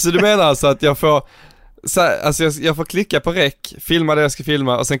 Men så du menar alltså att jag får så här, alltså jag får klicka på rec, filma det jag ska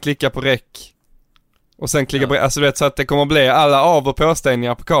filma och sen klicka på rec. Och sen klicka på, alltså du vet, så att det kommer bli alla av- och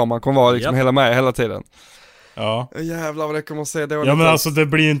påstängningar på kameran kommer vara liksom hela med hela tiden. Ja. Jävlar vad det kommer att se dåligt. Ja, men alltså det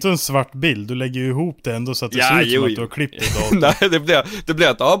blir ju inte en svart bild. Du lägger ju ihop det ändå så att det ser ut som att du har klippt det datorn. Nej, det blir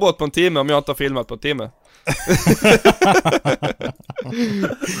ett avbrott på en timme om jag inte har filmat på en timme.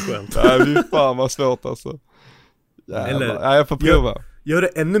 Skönt. Nej, fy fan vad svårt alltså. Jävlar. Eller- Nej, jag får prova. Gör det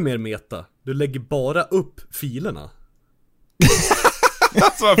ännu mer meta. Du lägger bara upp filerna.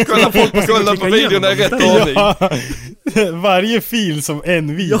 Så kolla folk kolla på videon i rätt ordning. Ja, varje fil som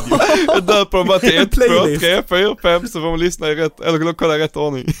en video. Jag döper dem bara till 1, 2, Playlist. 3, 4, 5 så får man lyssna i rätt, eller kolla i rätt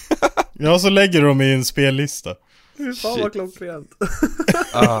ordning. Ja, så lägger de i en spellista. Fan vad klockrent.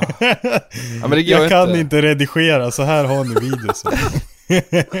 Ja, men det går Jag kan inte redigera, så här har ni videosen.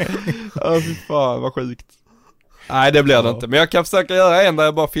 Ja, fy fan vad sjukt. Nej, det blir det inte. Men jag kan försöka göra en där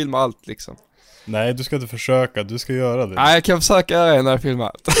jag bara filmar allt liksom. Nej, du ska inte försöka, du ska göra det. Nej, jag kan försöka göra en när jag filmar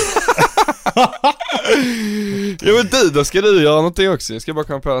allt. Jo men då ska du göra någonting också. Jag ska bara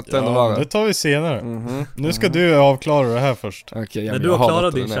komma på att det ändå var det tar vi senare. Nu ska du avklara det här först. Okej, När du har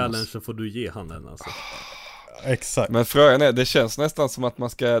klarat din challenge så får du ge han den alltså. Exakt. Men frågan är, det känns nästan som att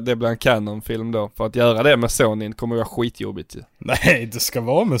det blir en Canon-film då. För att göra det med Sony kommer vara skitjobbigt ju. Nej, det ska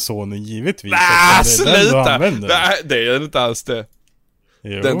vara med Sony givetvis. Nej, eftersom det är den du sluta! använder. Nej, det är inte alls det.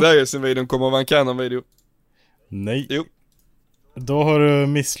 Jo. Den där videon kommer att vara en Canon-video. Nej. Jo. Då har du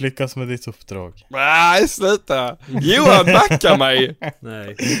misslyckats med ditt uppdrag. Nej, sluta! Johan, backa mig!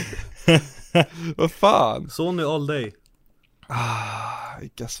 Nej. Vad fan? Sony all day.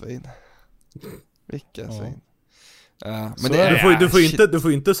 Vilka svin. Vilka svin. Ja, Så men Du får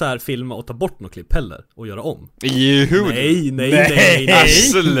ju inte så här filma och ta bort något klipp heller och göra om. Jo. Nej.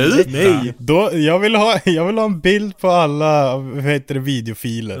 Absolut. Nej. Då, jag vill ha en bild på alla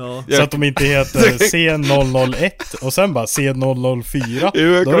videofiler. Ja. Så att de inte heter C001 och sen bara C004.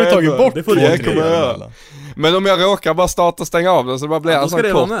 Jo, Då har du tagit bort det får du två inte grejer göra. emellan. Men om jag råkar bara starta och stänga av den så det bara blir Ja, en då ska sån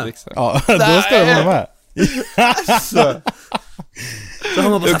det vara kort med. liksom. Ja, då ska de vara med. Så har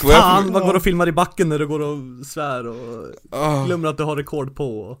man bara Jag såhär, tror fan vad går och filmar i backen när du går och svär och glömmer att du har rekord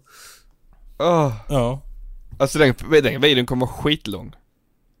på. Ja. Alltså den videon kommer vara skitlång.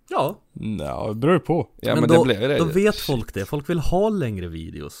 Ja. Ja, det beror på. Ja men då, det blir det. då vet folk det. Folk vill ha längre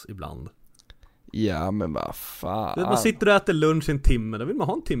videos ibland. Ja men vad fan. Man sitter och äter lunch en timme, då vill man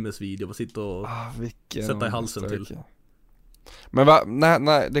ha en timmes video och sitta och sätta i halsen till. Men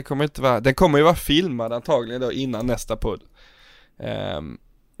nej, det kommer inte vara. Den kommer ju vara filmad antagligen då innan nästa podd.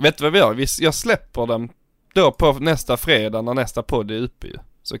 Vet du vad vi gör? Jag släpper den då på nästa fredag när nästa podd är uppe ju.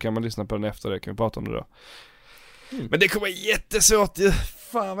 Så kan man lyssna på den efter det, kan vi prata om det då. Men det kommer jättesvårt ju.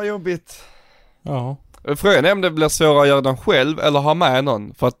 Fan vad jobbigt. Ja. Frågan är om det blir svårare att göra den själv eller ha med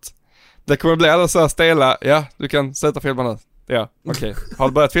någon. För att det kommer bli alla så här stela. Ja, du kan sluta filma nu. Ja, okej. Har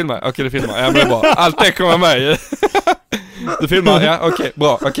du börjat filma? Okej, du filmar. Ja, men det är bra. Allt det kommer med. Du filmar, ja, okej,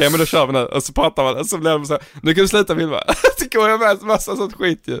 bra. Okej, men då kör vi nu. Och så pratar man, och så blir det så här, nu kan du sluta filma. Så kommer jag med en massa sånt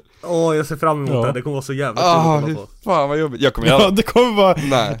skit ju. Jag ser fram emot det. Det kommer vara så jävla kul att kolla på. Fan vad jobbigt. Jag kommer göra Det kommer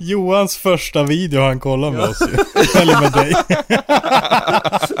vara Johans första video han kollar med oss ju. Eller med dig.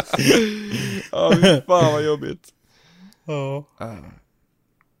 Fan vad jobbigt. Ja.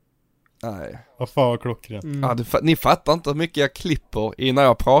 Nej. Vad fan var klockrent. Ni fattar inte hur mycket jag klipper innan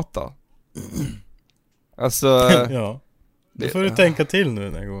jag pratar. Alltså Ja. Det får du tänka till nu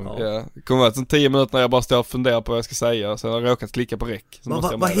den här gången. Ja, det kommer vara 10 minuter när jag bara står och funderar på vad jag ska säga. Sen har jag råkat klicka på räck.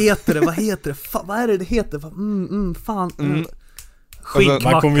 Vad heter det? Vad är det heter? Fan.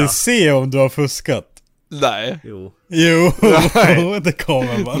 Skinkmacka. Man kommer ju se om du har fuskat. Nej. Jo, det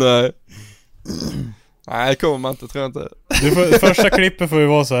kommer man. Nej, det kommer man inte, tror jag inte. Första klippet får ju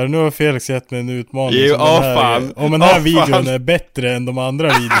vara så här. Nu har Felix gett mig en utmaning. Jo, fan. Om den här videon är bättre än de andra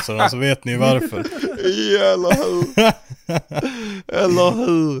videorna så vet ni varför. Eller hur? Eller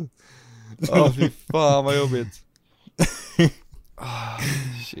hur? Fy fan vad jobbigt.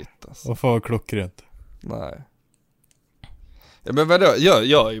 Shit alltså. Och fan vad klockrent. Nej. Ja, men vadå?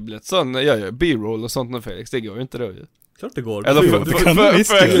 Jag har ju blivit sån. Jag gör B-roll och sånt nu, Felix. Det går ju inte då ju. Klart det går. Eller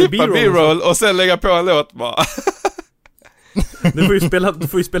får jag klippa B-roll och sen lägga på en låt bara. Du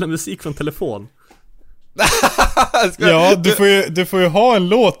får ju spela musik från telefon. Ja, du får ju ha en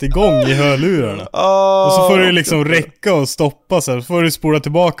låt igång i hörlurarna. Och så får du liksom räcka och stoppa så här. Så får du spola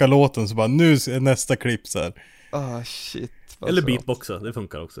tillbaka låten så bara, nu är nästa klipp så här. Shit. Eller beatboxa, det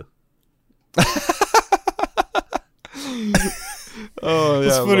funkar också.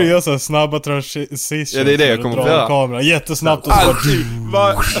 Och så får du göra så här snabba transitions. Ja, det är det jag kommer att göra. Kameran jättesnabbt och så alltid.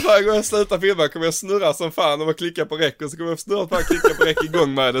 Varje gång jag slutar filma kommer jag snurra som fan och bara klicka på räck. Och så kommer jag snurra bara klicka på räck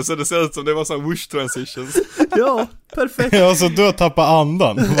igång med det. Så det ser ut som det var sån whoosh transitions. Ja, perfekt. Ja, så du tappar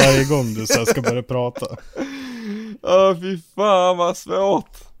andan varje gång du så ska börja prata. Fy fan vad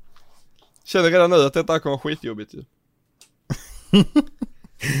svårt. Känner redan nu att detta kommer skitjobbigt ju.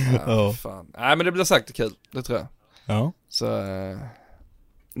 Fan. Nej, men det blir säkert kul, det tror jag. Ja. Så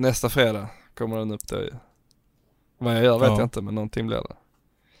nästa fredag kommer den upp där. Vad jag gör vet jag inte, men någonting blir det.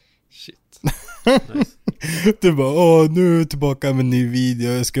 Shit. Nice. Du bara, nu är jag tillbaka med en ny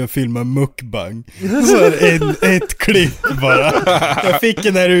video. Jag ska filma mukbang. Så är ett klipp bara. Jag fick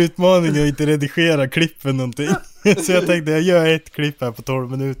den här utmaningen och inte redigera klippen någonting. Så jag tänkte, jag gör ett klipp här på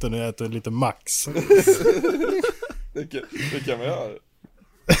 12 minuter och jag äter lite max. Det kan man göra.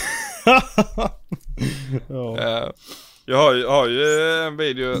 Ja. Jag har ju en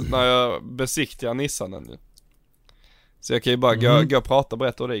video när jag besiktigar Nissanen nu. Så jag kan ju bara gå och prata och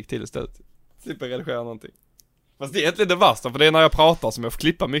berätta hur det gick till istället. Slipper redigera någonting. Fast det är egentligen det värsta, för det är när jag pratar som jag får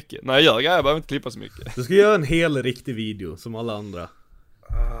klippa mycket. När jag gör grejer behöver jag inte klippa så mycket. Du ska göra en hel riktig video som alla andra.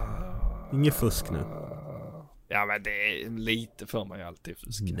 Inget fusk nu. Ja, men det är lite för mig alltid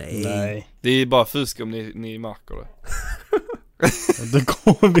fusk. Nej. Det är bara fusk om ni märker det.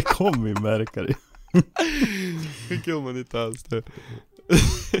 Vi kommer ju märka det. Det kommer inte alls det.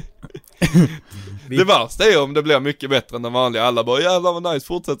 Det värsta är om det blir mycket bättre än den vanliga. Alla bara, jävlar vad nice,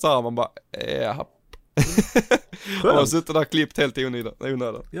 fortsätt så här. Man bara, japp. Man har suttit där klippt helt i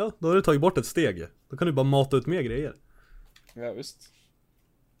onödan. Ja, då har du tagit bort ett steg. Då kan du bara mata ut mer grejer. Ja, visst.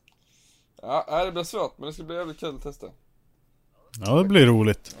 Ja, det blir svårt, men det ska bli jävligt kul att testa. Ja, det blir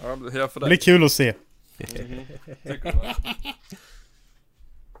roligt. Ja, det blir kul att se.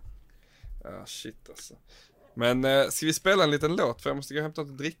 Ja, shit alltså. Men ska vi spela en liten låt? För jag måste gå och hämta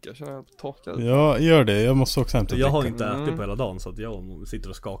ett dricka. Känner jag torka ut. Ja, gör det. Jag måste också hämta ett dricka. Jag har dricka. inte ätit på hela dagen, så att jag sitter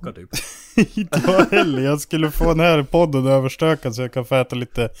och skakar typ. Inte heller. Jag skulle få den här podden överstökad så jag kan få äta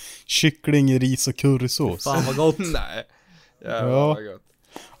lite kyckling, ris och currysås. Fan vad gott. Nej. Ja, vad gott.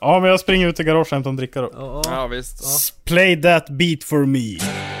 Ja, men jag springer ut i garage och hämtar en dricka då. Ja, visst. Ja. Play that beat for me.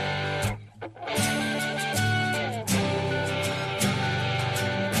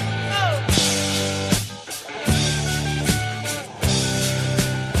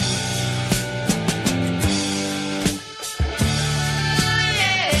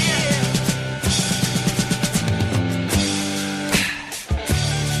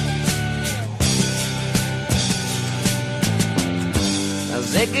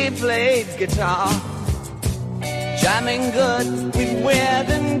 Ziggy played guitar, jamming good with Weird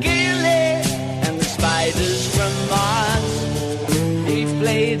and Gilly and the Spiders from Mars. He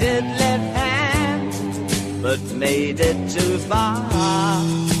played it left hand, but made it too far.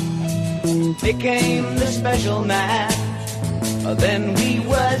 Became the special man, then we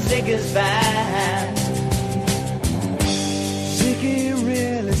were Ziggy's band. Ziggy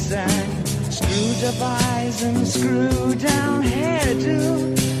really sang. Screwed up eyes and screwed down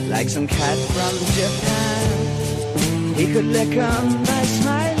hairdo, like some cat from Japan. He could lick 'em by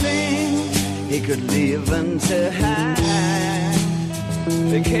smiling, he could leave 'em to hang.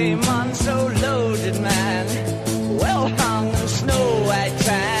 They came on so loaded, man, well hung in snow white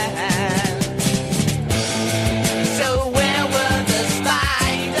tan. So where were the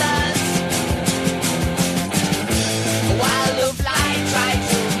spiders while the fly tried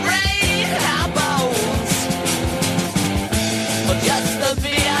to just the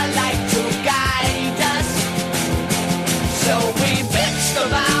fear like to guide us? So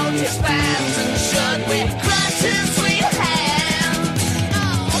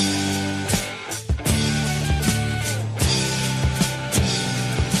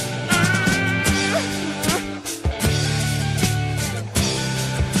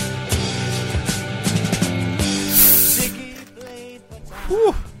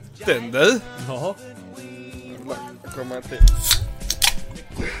Den du! Jaha. Jag kommer en till.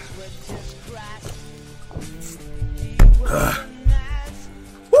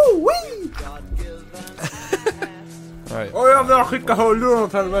 Nej. Åh, jag vill skicka hörlurar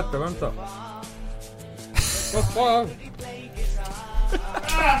åt helvete, vänta. Vad fan?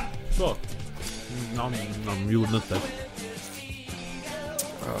 Så. Jordnötter.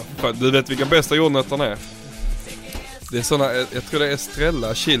 Ja, du vet vilka bästa jordnötterna är? Det är såna, jag tror det är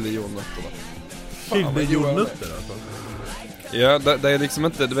Estrella chili-jordnötterna. Chili-jordnötter alltså? Ja, det är liksom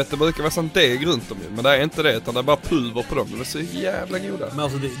inte, du vet det brukar vara sån deg runt om ju, men det är inte det, utan det är bara pulver på dem. De är så jävla goda. Men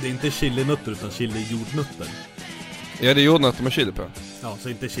alltså det är inte chilinötter utan chili-jordnötter. Ja, det är jordnötter med chili på. Ja, så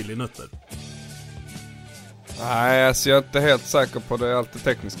inte chilinötter. Nej, alltså jag är inte helt säker på det, allt det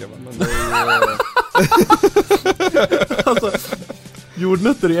tekniska, men det är Alltså,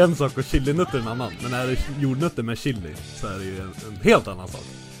 jordnötter är en sak och chilinötter är en annan. Men är det jordnötter med chili så är det ju en helt annan sak.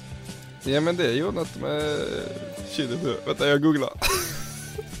 Ja, men det är jordnötter med chili på. Vänta, jag googlar.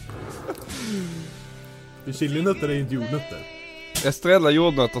 För chilinötter är inte jordnötter. Estrella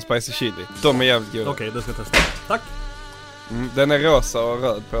jordnötter spicy chili. De är jävligt goda. Okej, det ska jag testa. Tack! Den är rosa och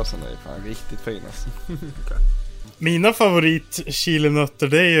röd på sig, är fan riktigt fin alltså. Mina favorit-chilinötter,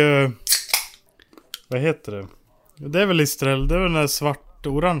 det är ju... Vad heter det? Det är väl Estrella, det är väl den här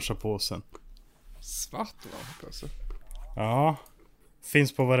svart-orangea påsen. Svart på sig? Ja.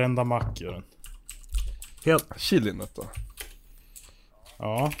 Finns på varenda mack gör den. Helt. Chilinötter.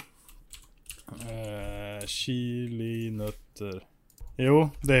 Ja. Chilinötter. Jo,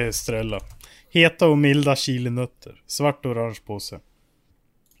 det är Estrella. Heta och milda chilinötter. Svart och orange påse.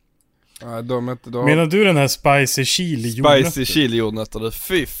 Nej, de är inte... Menar du den här spicy chili-jordnötter? Spicy chili-jordnötter, du.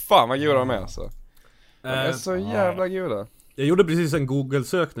 Fy fan vad goda de är alltså. De är så jävla goda. Jag gjorde precis en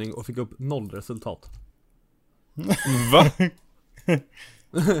Google-sökning och fick upp 0 resultat. Va?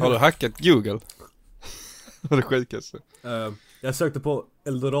 Har du hackat Google? Vad är det sjukaste? Jag sökte på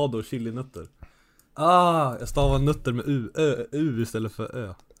Eldorado chilinötter. Jag stavar nötter med U istället för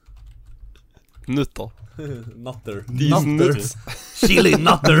Ö. Nutter. Nutter. These nuts. Chili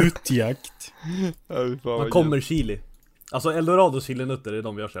nutter. Nuttjakt. Man kommer chili. Alltså Eldorado chilinötter är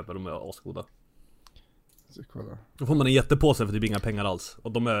de jag köper, de är asgoda. Då får man en jättepåse för typ inga pengar alls.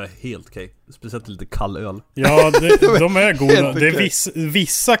 Och de är helt okej. Speciellt lite kall öl. Ja, de är goda. Det är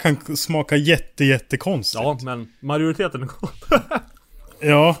vissa kan smaka jättekonstigt. Ja, men majoriteten är god.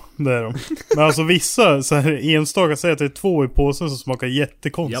 Ja, det är de. Men alltså vissa så här enstaka säger att det är 2 i påsen som smakar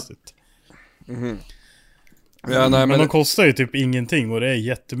jättekonstigt. Mm-hmm. Ja, nej, men de kostar ju typ ingenting och det är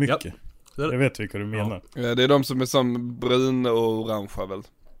jättemycket. Japp. Jag vet vilka du menar. Ja, det är de som är som brun och orange väl.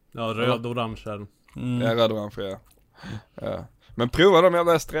 Ja, röd och orange är. Ja, röd och orange, ja. Men prova de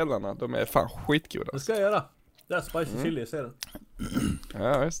jävla estrellarna, de är fan skitgoda. Det ska jag göra. Det är spicy chili, jag ser det.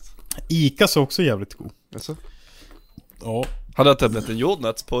 Ja, visst. Icas är också jävligt god. Alltså. Ja. Hade jag blivit en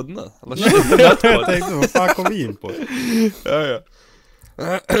jordnötspodd nu? Eller jag tänkte, vad fan kom vi in på? Ja.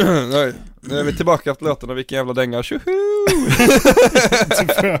 Nej, nu är vi tillbaka efter låten och vilken jävla dänga. Tjoho!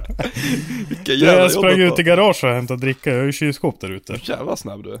 Jag sprang ut i garage och hämtade dricka. Jag har ju kylskåp där ute. Jävla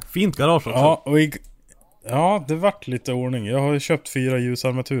snabb du är. Fint garage också. Ja, ja, det vart lite ordning. Jag har köpt 4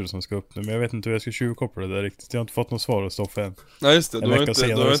 ljusarmaturer som ska upp nu. Men jag vet inte hur jag ska tjuvkoppla det där riktigt. Jag har inte fått något svar att stå för än. Nej just det, du har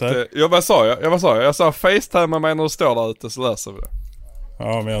inte ja, vad sa jag? Jag sa FaceTime mig när du står där ute så löser vi det.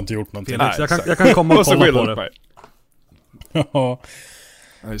 Ja, men jag har inte gjort någonting. Felix, jag kan komma och kolla på det. Ja.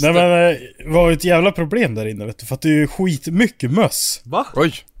 Nej men det var ett jävla problem där inne vet du. För att det är ju skitmycket möss. Va?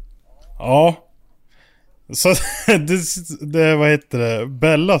 Oj. Ja. Så det vad heter det?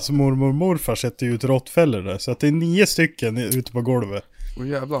 Bellas mormor och morfar sätter ju ut råttfällor där. Så att det är 9 stycken ute på golvet.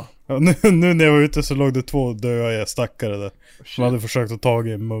 Jävlar. Ja, nu när jag var ute så låg det 2 döda stackare där. Som hade försökt att ta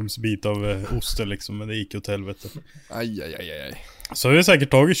en mumsbit av osten liksom. Men det gick åt helvete. Aj. Så vi har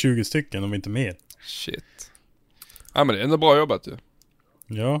säkert tagit 20 stycken om inte mer. Shit. Ja men det är ändå bra jobbat ju.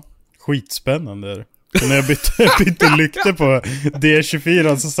 Ja, skitspännande är det. Så när jag bytte lykter på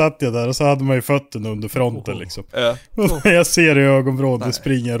D24 så satt jag där och så hade man ju fötterna under fronten liksom. Och när jag ser i ögonvrån det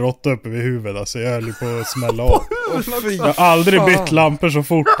springer en råtta upp över huvudet. Alltså jag höll ju på att smälla av. Jag har aldrig bytt lampor så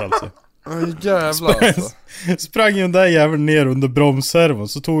fort alltså. Jävlar alltså. Sprang ju den där jäveln ner under bromsservon.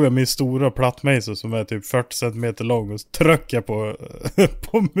 Så tog jag min stora plattmejsel som är typ 40 cm lång och tryckte jag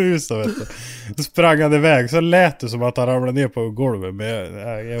på musen vet du. Så sprang han iväg. Så lät det som att han ramlade ner på golvet. Men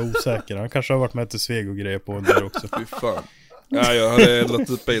jag är osäker. Han kanske har varit med till Sveg och grejer på den där också. Fy fan. Ja, jag hade eldat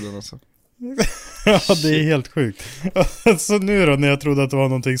ut bilen alltså. Ja, det är helt sjukt. Så nu då när jag trodde att det var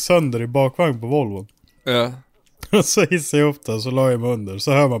någonting sönder i bakvagn på Volvo. Ja. Och så hissade jag upp den så la jag mig under.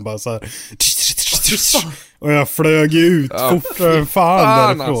 Så hör man bara så här. Och jag flög ut fortare än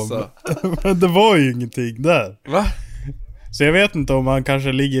fan därifrån. alltså. Men det var ju ingenting där. Va? Så jag vet inte om han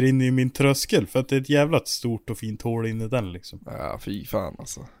kanske ligger inne i min tröskel. För att det är ett jävla stort och fint hål inne i den liksom. Ja, fy fan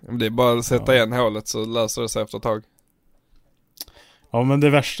alltså. Men det är bara att sätta igen hålet så löser det sig efter ett tag. Ja, men det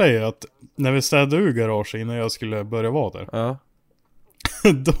värsta är ju att när vi städade ur garaget innan jag skulle börja vara där. Ja.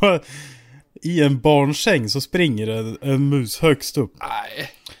 Då, i en barnsäng så springer det en mus högst upp. Nej.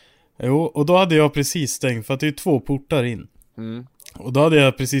 Jo, och då hade jag precis stängt, för att det är 2 portar in. Mm. Och då hade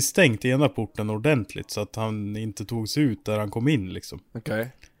jag precis stängt ena porten ordentligt så att han inte tog sig ut där han kom in liksom.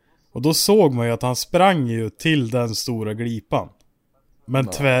 Okej. Och då såg man ju att han sprang ju till den stora glipan. Men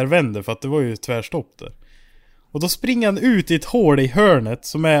tvärvände, för att det var ju tvärstopp där. Och då springer han ut i ett hål i hörnet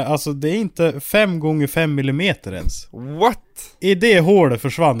som är, alltså det är inte 5 x 5 millimeter ens. What? I det hålet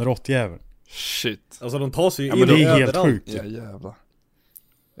försvann råttjäveln. Shit. Alltså de tar sig ju Ja, in men det är helt överallt. sjukt. Ja, jävlar.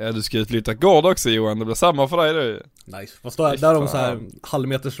 Ja, du ska ju flytta gård också, Johan. Det blir samma för dig du. Nice. Fast då är där de så här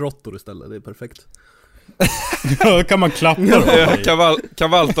halvmeters råttor istället. Det är perfekt. Då kan man klappa dem. Ja,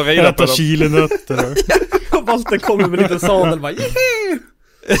 kan Walter rida på Äta dem? chilinötter. Och Walter kommer med lite sadel bara Yee!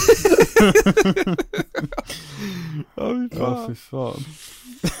 Ja, fy fan.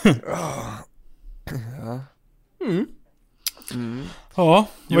 Ja,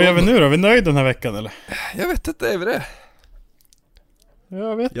 vad gör vi nu då? Är vi nöjda den här veckan eller? Jag vet inte, är vi det?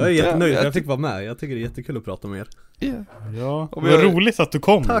 Jag vet Jag är inte. jättenöjd, jag fick vara med. Jag tycker det är jättekul att prata med er. Yeah. Ja, Och vad roligt att du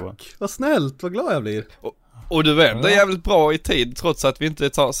kom då. Tack, vad snällt, vad glad jag blir. Och du vände jävligt bra i tid trots att vi inte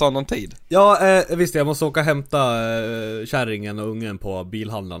sa någon tid. Ja, visst, jag måste åka och hämta kärringen och ungen på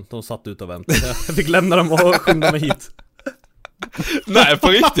bilhandlaren. De satt ut och väntade. Jag fick lämna dem och skynda mig hit. Nej, på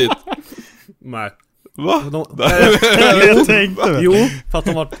riktigt. Nej. Va? Jag tänkte Jo, för att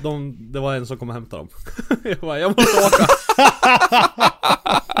det var en som kom och hämtade dem. Jag måste åka.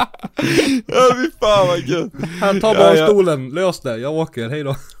 Ja, fy fan vad gud. Här, ta barnstolen, lös det, jag åker, hej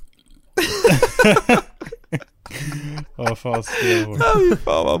då. Ja, fast Ja, fy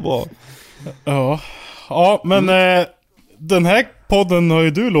fan vad bra. Ja, men den här podden har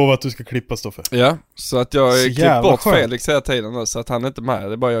ju du lovat att du ska klippa, Stoffe. Ja, så att jag Så klippt jävla bort skönt. Felix hela tiden nu, så att han är inte med.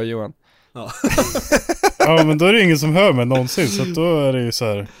 Det är bara jag och Johan. Ja. Ja, men då är det ingen som hör mig någonsin. Så att då är det ju så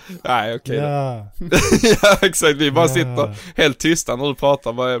här. Nej, okej då. Ja. Ja, exakt. Vi bara sitter helt tysta när du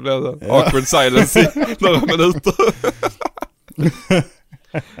pratar. Bara blir det awkward silence i några minuter.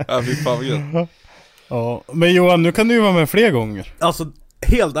 Ja, fy fan vad gud. Ja, men Johan, nu kan du ju vara med fler gånger. Alltså,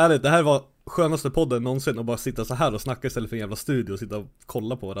 helt ärligt, det här var skönaste podden någonsin. Att bara sitta så här och snacka istället för en jävla studio och sitta och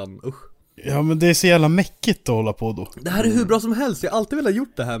kolla på varandra. Usch. Ja, men det är så jävla mäckigt att hålla på då. Det här är hur bra som helst, jag har alltid velat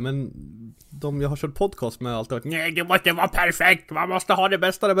gjort det här. Men de jag har kört podcast med har alltid varit nej, det måste vara perfekt, man måste ha det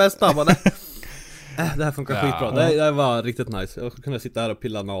bästa. Men det här funkar skitbra, det var riktigt nice. Jag kunde sitta här och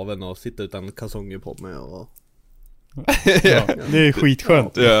pilla naveln och sitta utan kalsonger på mig och... Ja, det är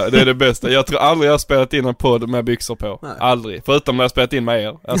skitskönt. Ja, det är det bästa. Jag tror aldrig jag har spelat in en podd med byxor på. Nej. Aldrig. Förutom när jag spelat in med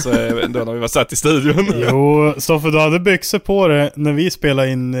er. Alltså då när vi var satt i studion. Jo, Stoffe, du hade byxor på det när vi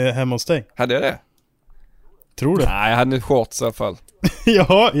spelade in hemma hos dig. Hade jag det? Tror du? Nej, jag hade shorts i alla fall.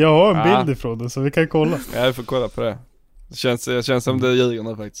 Ja, jag har en bild ifrån det så vi kan kolla. Ja, jag får kolla på det. Det känns som det ljuger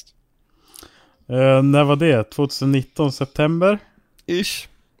nu faktiskt. När var det? 2019 september? Ish.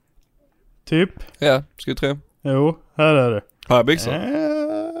 Typ? Ja, ska vi tro. Jo, här är det. Har jag byxor?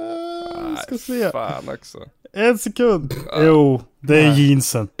 Ska se. Fan också. En sekund. Jo, det är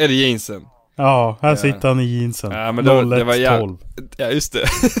jeansen. Är det jeansen? Ja, här sitter han i jeansen. Ja, men då, det var 01:12. Ja, just det.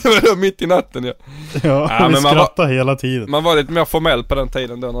 Det var då mitt i natten, ja. Ja, vi men skrattar hela tiden. Man var lite mer formell på den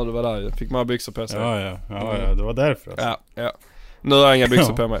tiden då när du var där. Fick man byxor på sig. Ja, det var därför alltså. Ja. Nu har jag inga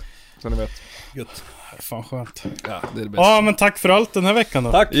byxor på mig, så ni vet. Gött. Fan skönt. Ja, det är det bästa. Ja, men tack för allt den här veckan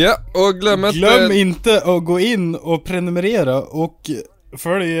då. Tack. Ja, och glöm inte att gå in och prenumerera och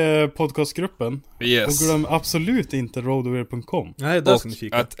följ podcastgruppen. Yes. Och glöm absolut inte roadwear.com. Nej, där Och ska ni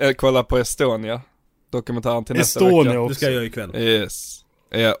kika. att kolla på Estonia. Dokumentären till nästa vecka. Estonia Det också. ska jag göra ikväll. Yes.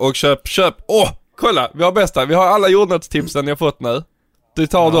 Ja, och köp. Kolla, vi har bästa. Vi har alla jordnötstipsen jag fått nu. Du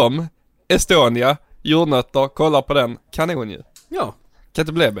tar dem. Estonia, jordnötter, kolla på den. Kanon ju. Ja. Kan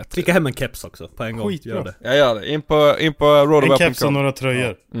inte bli bättre. Skicka hem en keps också på en gång. Skitbra. Gör det. Jag gör det. In på En keps och roadwear.com. några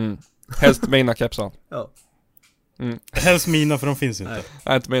tröjor. Helst mina kepsar. Ja. Helst mina, för de finns inte.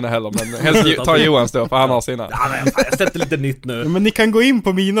 Nej, inte mina heller, men helst ta Johans då, för han har sina. Ja, men fan, jag sätter lite nytt nu. Ja, men ni kan gå in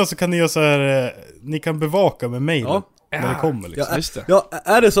på mina så kan ni göra så här. Ni kan bevaka med mejlen. Ja. När det kommer liksom. Ja, Just det. ja,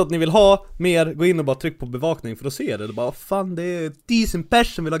 är det så att ni vill ha mer, gå in och bara tryck på bevakning för att se det. Det bara, fan det är 1000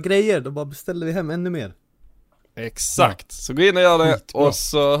 pers som vill ha grejer. Då bara beställer vi hem ännu mer. Exakt. Så gå in och gör det, Skitbra. och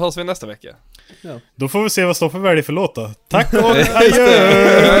så hörs vi nästa vecka. Då får vi se vad Stoffe väljer för låt då. Tack och adjö!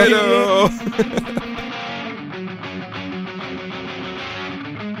 Hej då!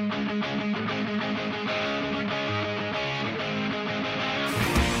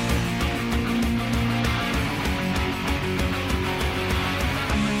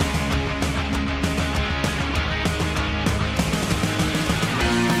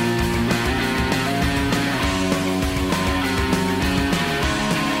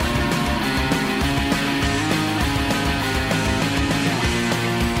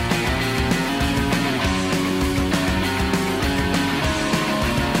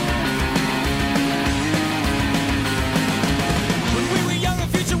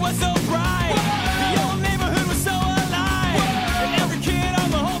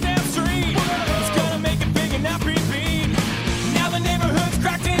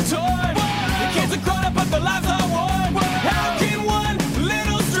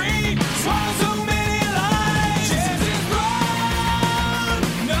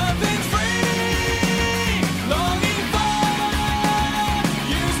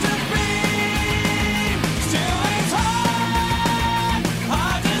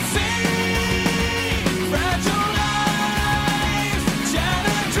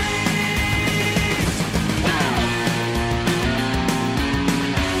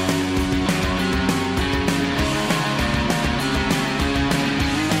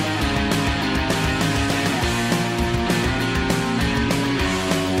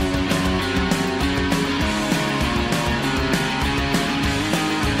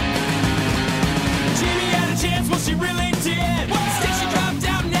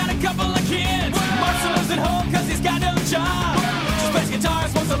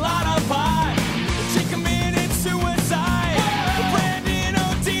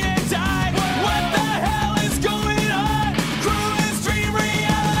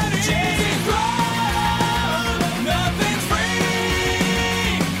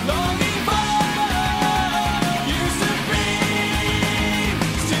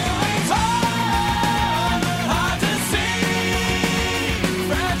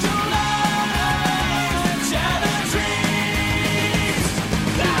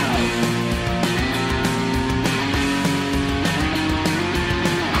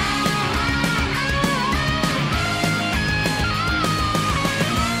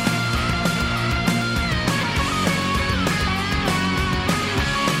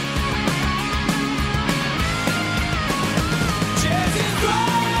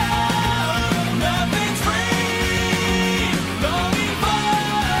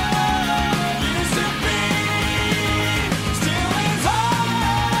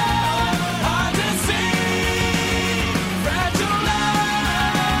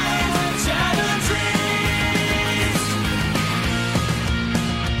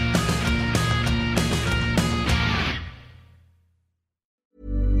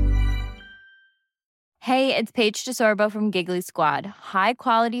 Hey, it's Paige DeSorbo from Giggly Squad. High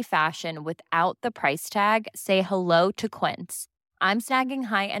quality fashion without the price tag. Say hello to Quince. I'm snagging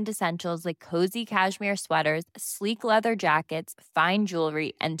high-end essentials like cozy cashmere sweaters, sleek leather jackets, fine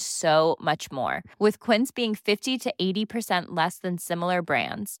jewelry, and so much more. With Quince being 50 to 80% less than similar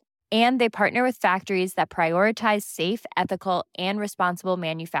brands. And they partner with factories that prioritize safe, ethical, and responsible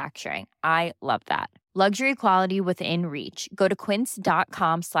manufacturing. I love that. Luxury quality within reach. Go to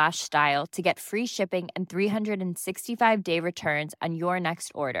quince.com/style to get free shipping and 365-day returns on your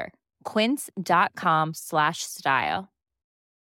next order. Quince.com/style.